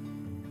you,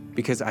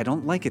 because I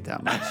don't like it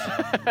that much.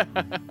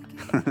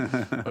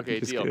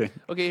 Okay, deal. Kidding.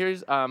 Okay,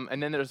 here's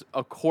and then there's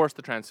of course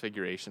The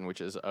Transfiguration,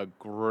 which is a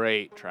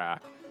great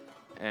track,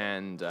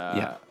 and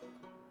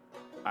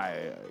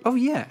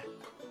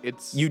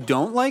it's You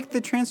don't like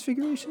The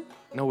Transfiguration?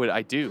 no,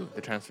 I do.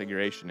 The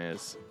Transfiguration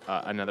is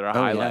another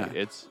highlight.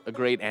 Yeah. It's a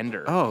great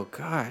ender. Oh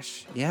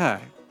gosh, yeah,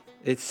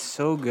 it's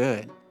so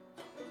good,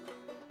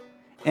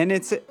 and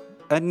it's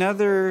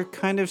another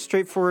kind of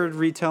straightforward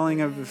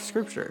retelling of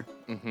Scripture.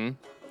 Mm-hmm.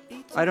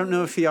 I don't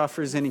know if he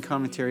offers any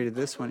commentary to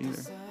this one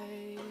either.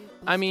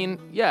 I mean,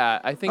 yeah,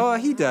 I think. Oh,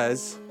 he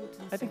does.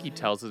 I think he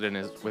tells it in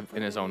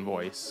his own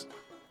voice.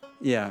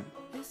 Yeah.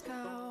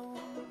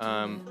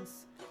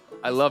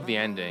 I love the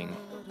ending.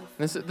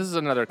 This is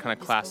another kind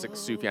of classic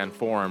Sufjan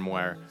form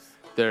where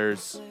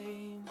there's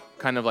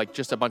kind of like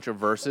just a bunch of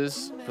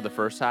verses for the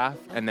first half,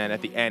 and then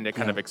at the end it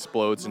kind of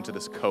explodes into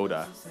this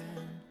coda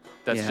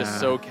that's just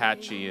so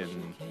catchy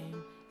and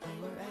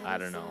I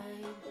don't know,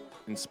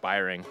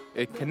 inspiring.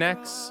 It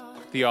connects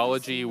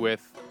theology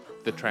with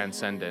the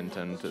transcendent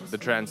and the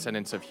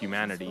transcendence of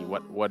humanity.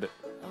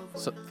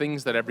 So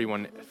things that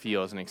everyone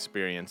feels and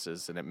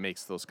experiences, and it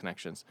makes those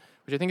connections,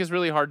 which I think is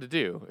really hard to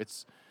do.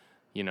 It's,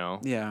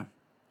 Yeah.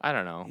 I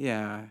don't know.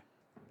 Yeah.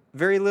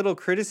 Very little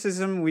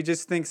criticism. We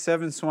just think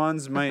Seven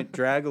Swans might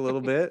drag a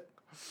little bit.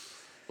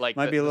 Like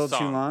might be a little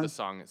too long. The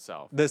song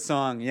itself. The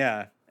song,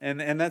 yeah. And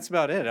that's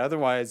about it.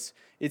 Otherwise,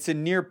 it's a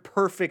near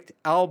perfect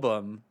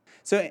album.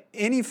 So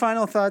any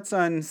final thoughts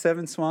on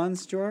Seven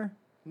Swans, Jor?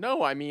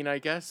 No, I mean, I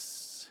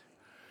guess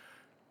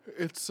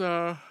it's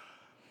they're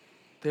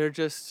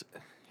just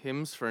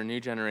hymns for a new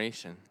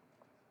generation.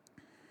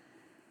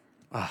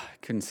 Oh, I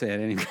couldn't say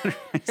it any better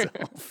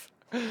myself.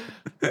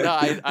 No,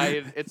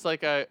 it's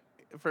like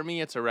for me,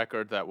 it's a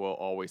record that will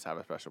always have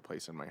a special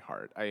place in my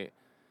heart. I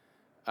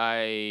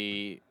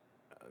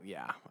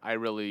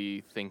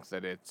really think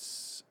that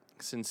it's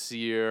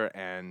sincere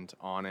and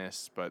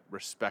honest, but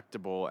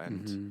respectable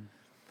and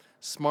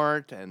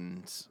smart,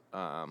 and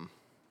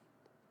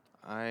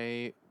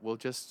I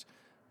just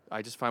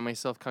find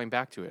myself coming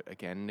back to it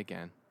again and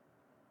again.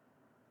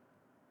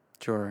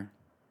 Jor,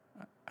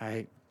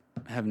 I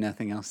have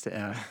nothing else to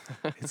add.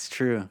 It's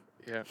true.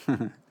 Yeah.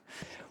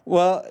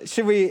 Well,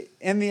 should we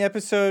end the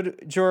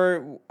episode,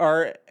 Jor?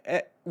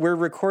 We're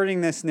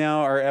recording this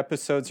now. Our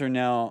episodes are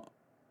now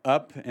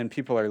up, and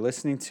people are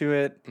listening to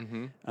it.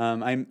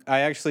 Mm-hmm. I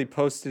actually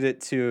posted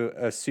it to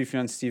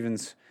Sufjan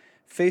Stevens'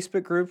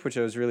 Facebook group, which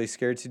I was really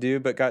scared to do,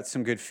 but got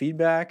some good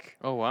feedback.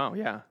 Oh wow,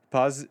 yeah.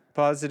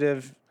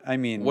 Positive. I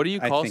mean, What do you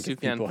call I think if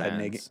Sufjan people had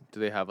fans? Do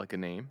they have like a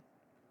name?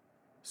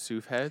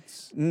 Suf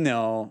heads?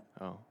 No,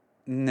 Oh,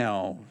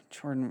 no,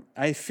 Jordan.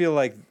 I feel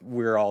like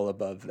we're all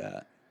above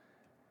that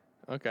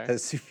okay.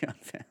 as Sufjan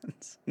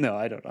fans. No,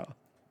 I don't know.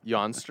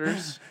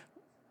 Yonsters?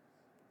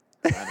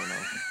 I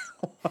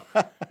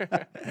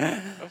don't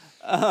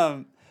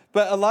know.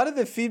 But a lot of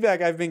the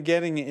feedback I've been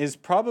getting is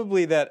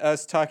probably that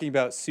us talking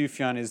about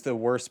Sufjan is the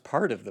worst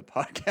part of the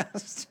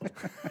podcast.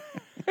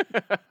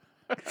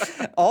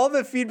 All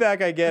the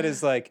feedback I get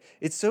is like,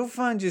 it's so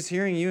fun just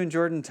hearing you and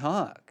Jordan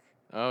talk.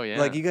 Oh yeah.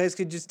 Like, you guys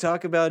could just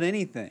talk about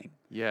anything.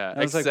 Yeah. And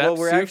I was like, except well,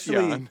 we're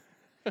Sufjan.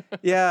 actually,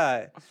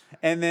 yeah.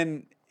 And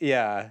then,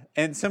 yeah.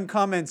 And some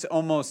comments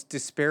almost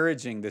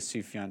disparaging the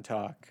Sufjan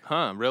talk.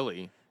 Huh,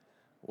 really?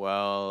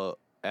 Well,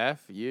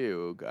 F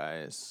you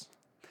guys.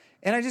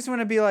 And I just want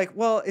to be like,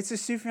 well, it's a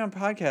Sufjan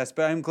podcast,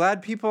 but I'm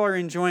glad people are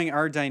enjoying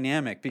our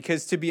dynamic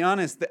because, to be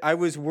honest, I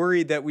was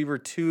worried that we were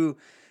too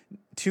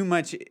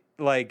much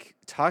like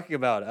talking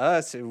about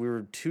us. And we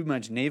were too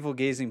much navel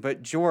gazing.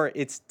 But Jor,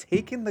 it's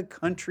taken the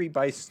country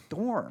by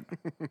storm.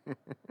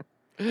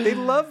 They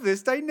love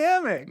this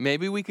dynamic.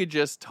 Maybe we could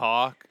just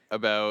talk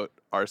about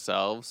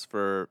ourselves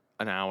for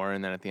an hour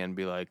and then at the end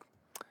be like,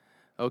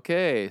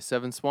 okay,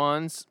 Seven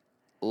Swans,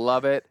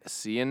 love it.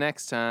 See you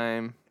next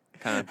time,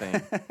 kind of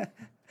thing.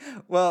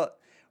 Well,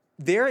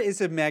 there is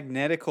a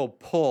magnetical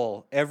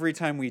pull every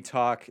time we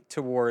talk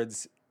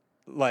towards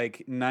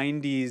like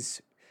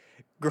 90s,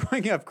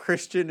 growing up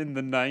Christian in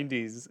the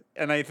 90s.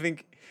 And I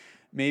think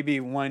maybe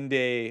one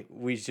day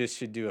we just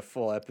should do a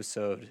full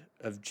episode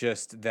of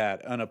just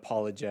that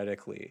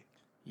unapologetically.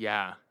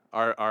 Yeah,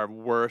 our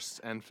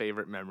worst and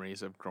favorite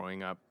memories of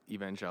growing up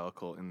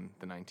evangelical in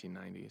the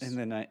 1990s. And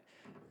then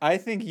I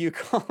think you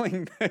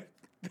calling the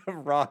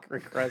rock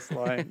request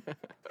line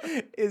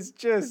is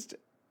just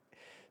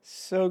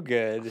so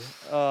good.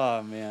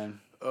 Oh,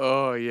 man.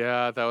 Oh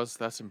yeah,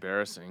 that's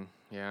embarrassing.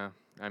 Yeah,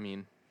 I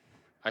mean,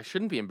 I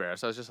shouldn't be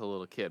embarrassed. I was just a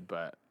little kid,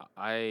 but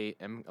I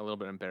am a little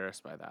bit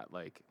embarrassed by that.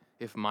 Like,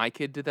 if my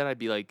kid did that, I'd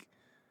be like,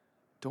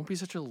 "Don't be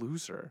such a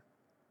loser,"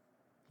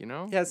 you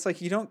know? Yeah, it's like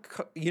you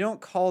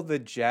don't call the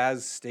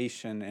jazz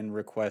station and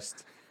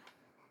request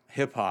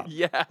hip hop.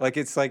 Yeah. Like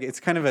it's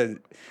kind of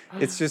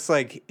it's just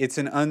like it's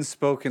an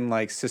unspoken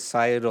like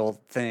societal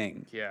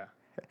thing. Yeah.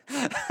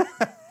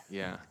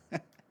 Yeah.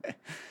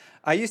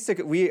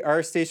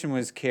 Our station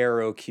was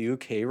KROQ,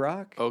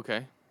 K-Rock.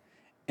 Okay.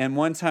 And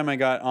one time I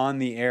got on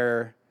the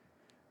air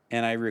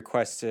and I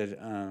requested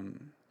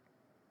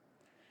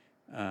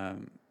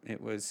it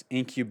was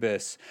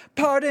Incubus.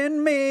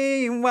 Pardon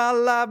me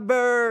while I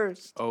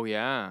burst. Oh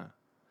yeah.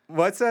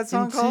 What's that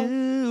song called?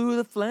 Into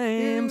the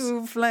flames.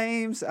 Into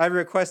flames. I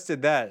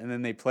requested that and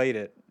then they played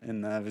it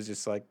and I was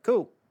just like,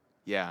 cool.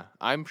 Yeah,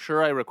 I'm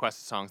sure I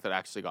requested songs that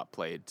actually got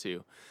played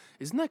too.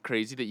 Isn't that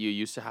crazy that you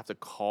used to have to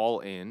call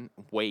in,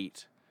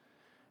 wait,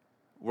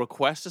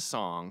 request a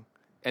song,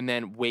 and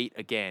then wait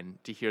again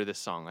to hear this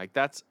song? Like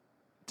that's,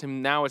 to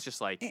now it's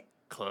just like,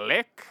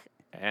 click,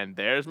 and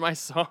there's my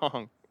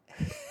song.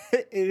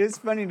 It is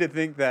funny to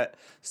think that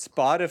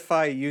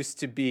Spotify used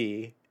to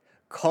be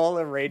call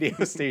a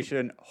radio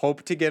station,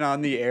 hope to get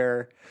on the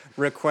air,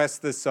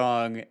 request the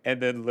song,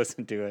 and then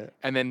listen to it.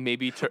 And then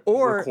maybe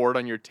Or- record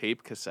on your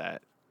tape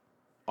cassette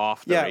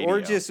off the radio.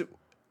 Or just,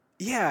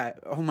 yeah,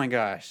 oh my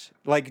gosh.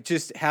 Like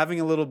just having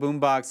a little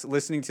boombox,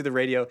 listening to the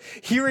radio,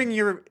 hearing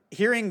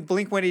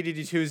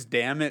Blink-182's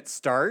Damn It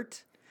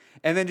start,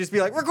 and then just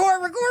be like,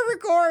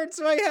 record,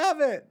 so I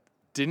have it.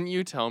 Didn't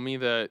you tell me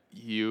that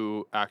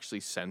you actually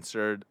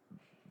censored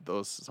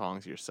those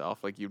songs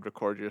yourself? Like you'd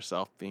record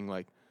yourself being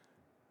like,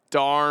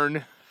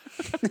 darn.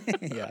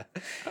 Yeah.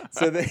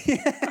 So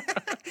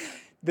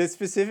the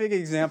specific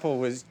example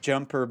was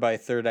Jumper by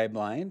Third Eye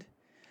Blind.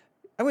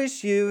 I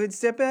wish you would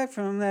step back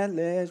from that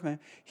ledge, man.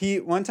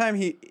 One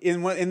time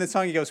in the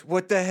song he goes,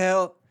 "What the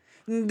hell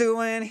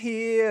doing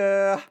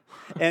here?"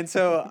 And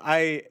so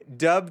I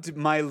dubbed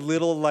my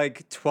little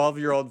like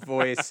 12-year-old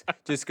voice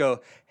just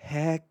go,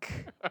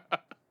 "Heck."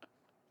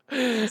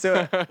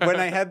 So when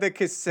I had the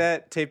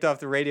cassette taped off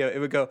the radio, it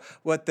would go,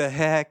 "What the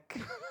heck?"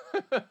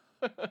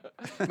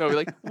 No, be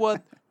like,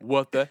 what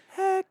the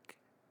heck?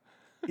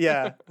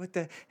 Yeah, what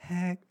the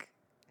heck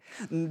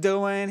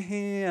doing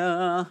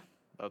here?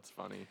 That's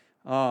funny.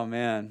 Oh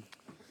man,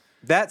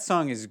 that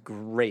song is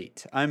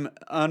great. I'm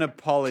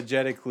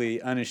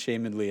unapologetically,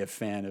 unashamedly a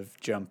fan of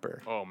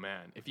Jumper. Oh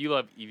man, if you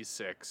love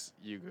E6,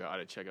 you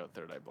gotta check out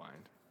Third Eye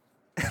Blind.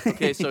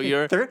 Okay, so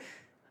your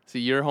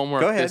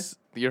homework Go ahead.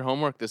 Your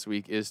homework this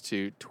week is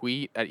to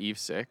tweet at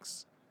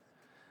Eve6,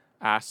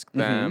 ask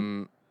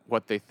them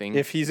what they think.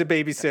 If he's a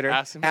babysitter,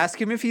 ask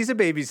him if he's a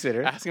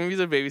babysitter. Ask him if he's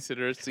a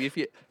babysitter. See if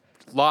he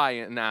lie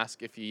and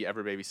ask if he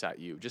ever babysat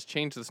you. Just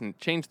change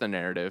the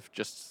narrative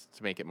just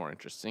to make it more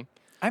interesting.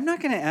 I'm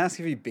not gonna ask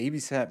if he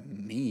babysat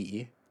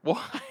me. Why?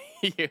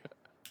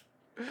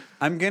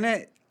 I'm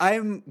gonna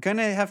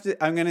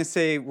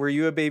say, were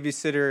you a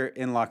babysitter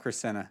in La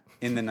Crescenta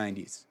in the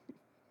 90s?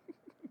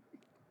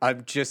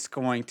 I'm just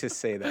going to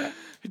say that.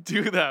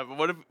 Do that.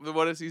 But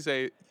what if he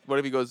say? What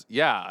if he goes?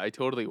 Yeah, I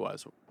totally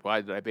was.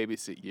 Why did I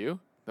babysit you?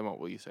 Then what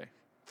will you say?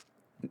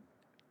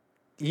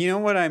 You know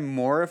what I'm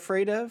more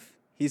afraid of?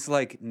 He's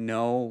like,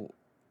 no,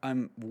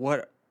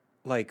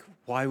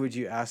 why would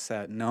you ask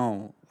that?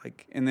 No.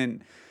 Like, and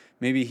then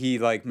maybe he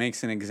like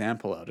makes an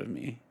example out of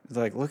me. He's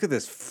like, look at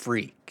this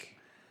freak.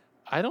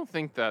 I don't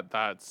think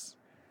that's.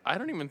 I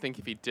don't even think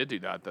if he did do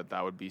that,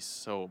 that would be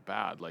so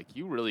bad. Like,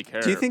 you really care.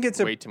 Do you think it's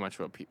way too much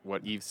about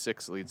what Eve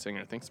Six lead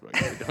singer thinks about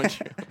you, don't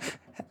you?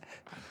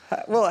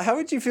 Well, how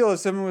would you feel if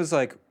someone was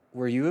like,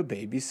 were you a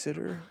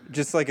babysitter?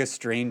 Just like a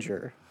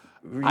stranger.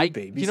 Were you a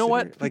babysitter? You know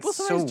what? Like, People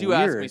sometimes so do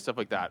weird. ask me stuff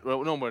like that.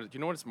 Well, no, but you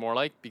know what it's more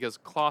like? Because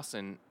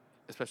Clausen,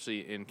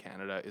 especially in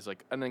Canada, is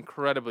like an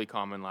incredibly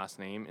common last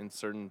name in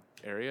certain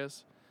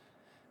areas.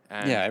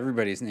 And, Yeah,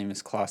 everybody's name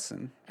is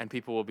Clausen. And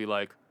people will be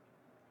like,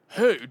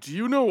 hey, do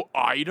you know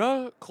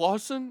Ida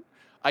Clausen?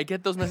 I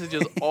get those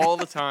messages all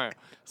the time.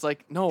 It's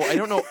like, no, I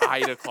don't know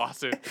Ida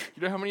Clausen.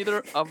 You know how many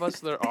of us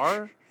there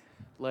are?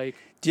 Like,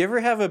 do you ever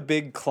have a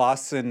big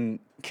Clausen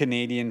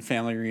Canadian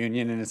family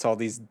reunion and it's all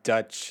these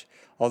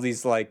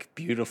like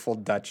beautiful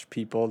Dutch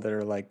people that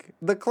are like,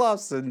 the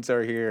Clausens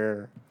are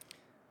here?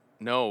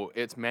 No,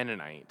 it's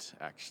Mennonite,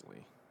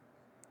 actually.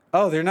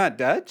 Oh, they're not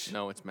Dutch?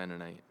 No, it's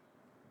Mennonite.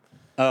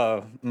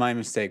 Oh, my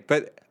mistake.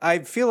 But I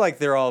feel like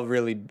they're all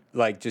really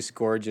like just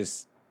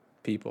gorgeous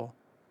people.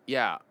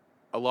 Yeah,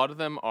 a lot of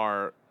them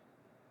are.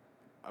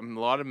 A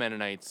lot of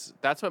Mennonites.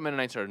 That's what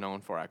Mennonites are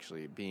known for,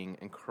 actually, being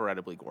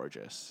incredibly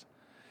gorgeous.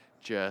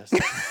 Just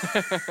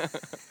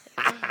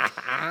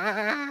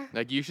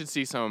like, you should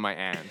see some of my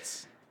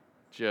aunts.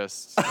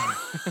 Just.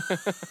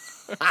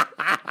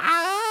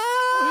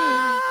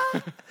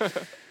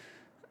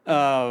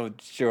 Oh,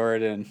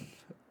 Jordan.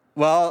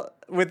 Well,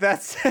 with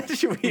that said,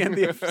 should we end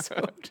the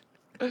episode?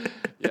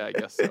 Yeah, I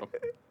guess so.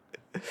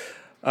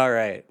 All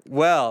right.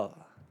 Well,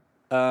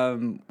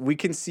 we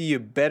can see you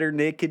better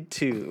naked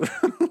too.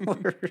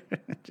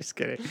 Just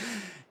kidding.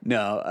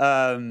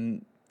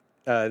 No.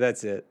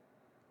 That's it.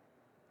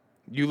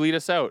 You lead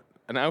us out.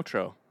 An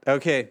outro.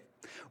 Okay.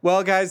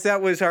 Well, guys,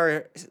 that was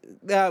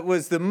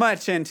the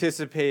much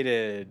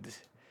anticipated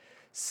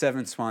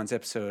Seven Swans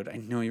episode. I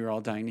know you're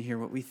all dying to hear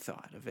what we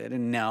thought of it,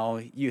 and now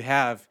you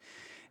have.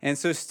 And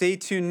so stay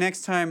tuned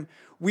next time.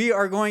 We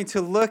are going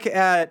to look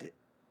at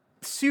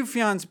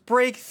Sufjan's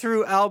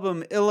breakthrough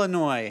album,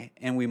 Illinois,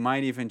 and we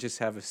might even just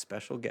have a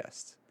special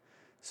guest.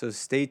 So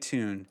stay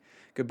tuned.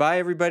 Goodbye,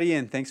 everybody,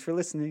 and thanks for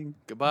listening.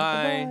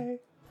 Goodbye. Goodbye.